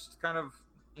 just kind of,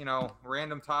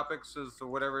 random topics as to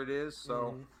whatever it is.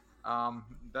 So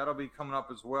that'll be coming up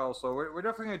as well. So we're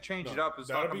definitely going to change it up. It's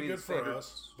that'll not be good for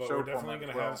us, but we're definitely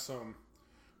going to have some.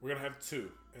 We're going to have two,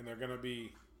 and they're going to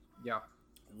be. Yeah.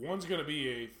 One's going to be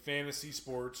a fantasy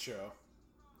sports show.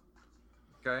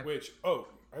 Okay. Which, I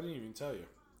didn't even tell you.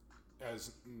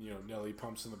 As, Nelly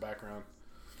pumps in the background.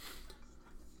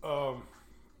 I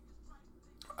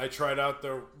tried out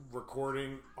the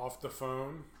recording off the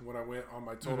phone when I went on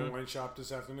my Total Wine Shop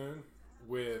this afternoon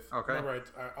with... Okay. Remember,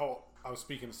 I was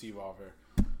speaking to Steve off here.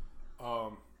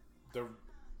 The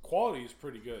quality is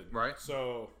pretty good. Right.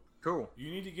 So... Cool. You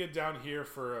need to get down here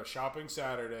for a shopping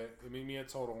Saturday and meet me at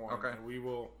Total Wine. Okay. And we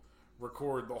will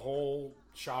record the whole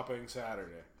shopping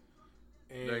Saturday.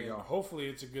 And there you go. Hopefully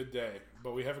it's a good day.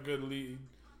 But we have a good lead.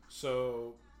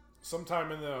 So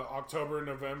sometime in the October,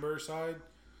 November side,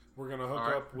 we're going to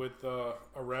hook up with a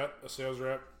sales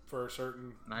rep for a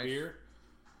certain beer.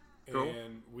 Cool.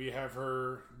 And we have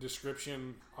her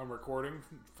description on recording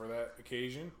for that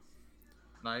occasion.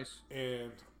 Nice.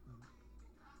 And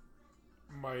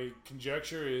my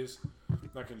conjecture is,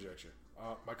 not conjecture,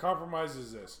 my compromise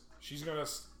is this. She's going to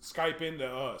Skype into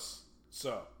us.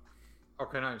 So.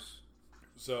 Okay, nice.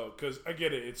 So, because I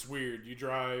get it. It's weird. You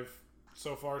drive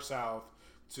so far south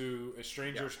to a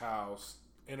stranger's house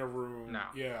in a room. No.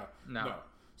 Yeah. No.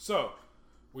 So,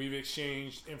 we've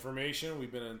exchanged information.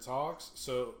 We've been in talks.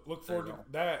 So, look forward to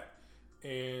that.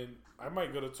 and I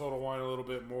might go to Total Wine a little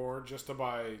bit more just to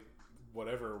buy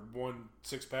whatever, 1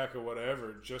 6-pack or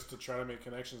whatever, just to try to make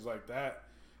connections like that,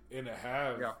 and to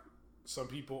have some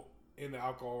people in the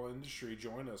alcohol industry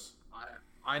join us.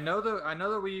 I know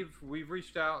that we've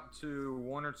reached out to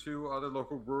 1 or 2 other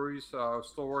local breweries.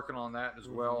 Still working on that as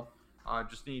well.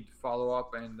 Just need to follow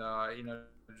up, and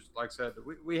just like I said,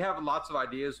 we have lots of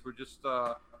ideas. We're just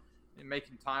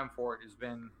making time for it has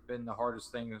been the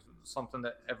hardest thing. It's something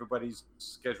that everybody's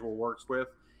schedule works with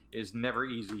is never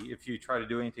easy if you try to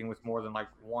do anything with more than like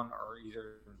 1 or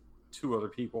either 2 other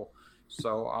people.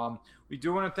 So we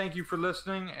do want to thank you for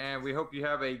listening, and we hope you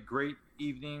have a great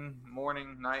evening,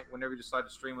 morning, night, whenever you decide to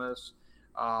stream us.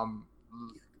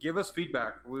 Give us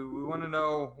feedback. We want to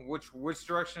know which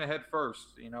direction to head first.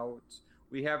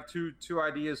 We have two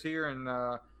ideas here, and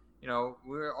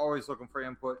we're always looking for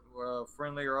input,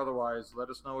 friendly or otherwise. Let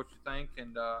us know what you think,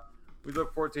 and we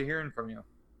look forward to hearing from you.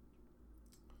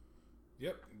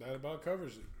 Yep, that about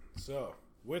covers it. So,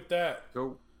 with that,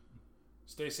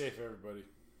 stay safe, everybody.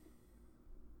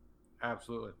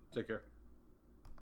 Absolutely. Take care.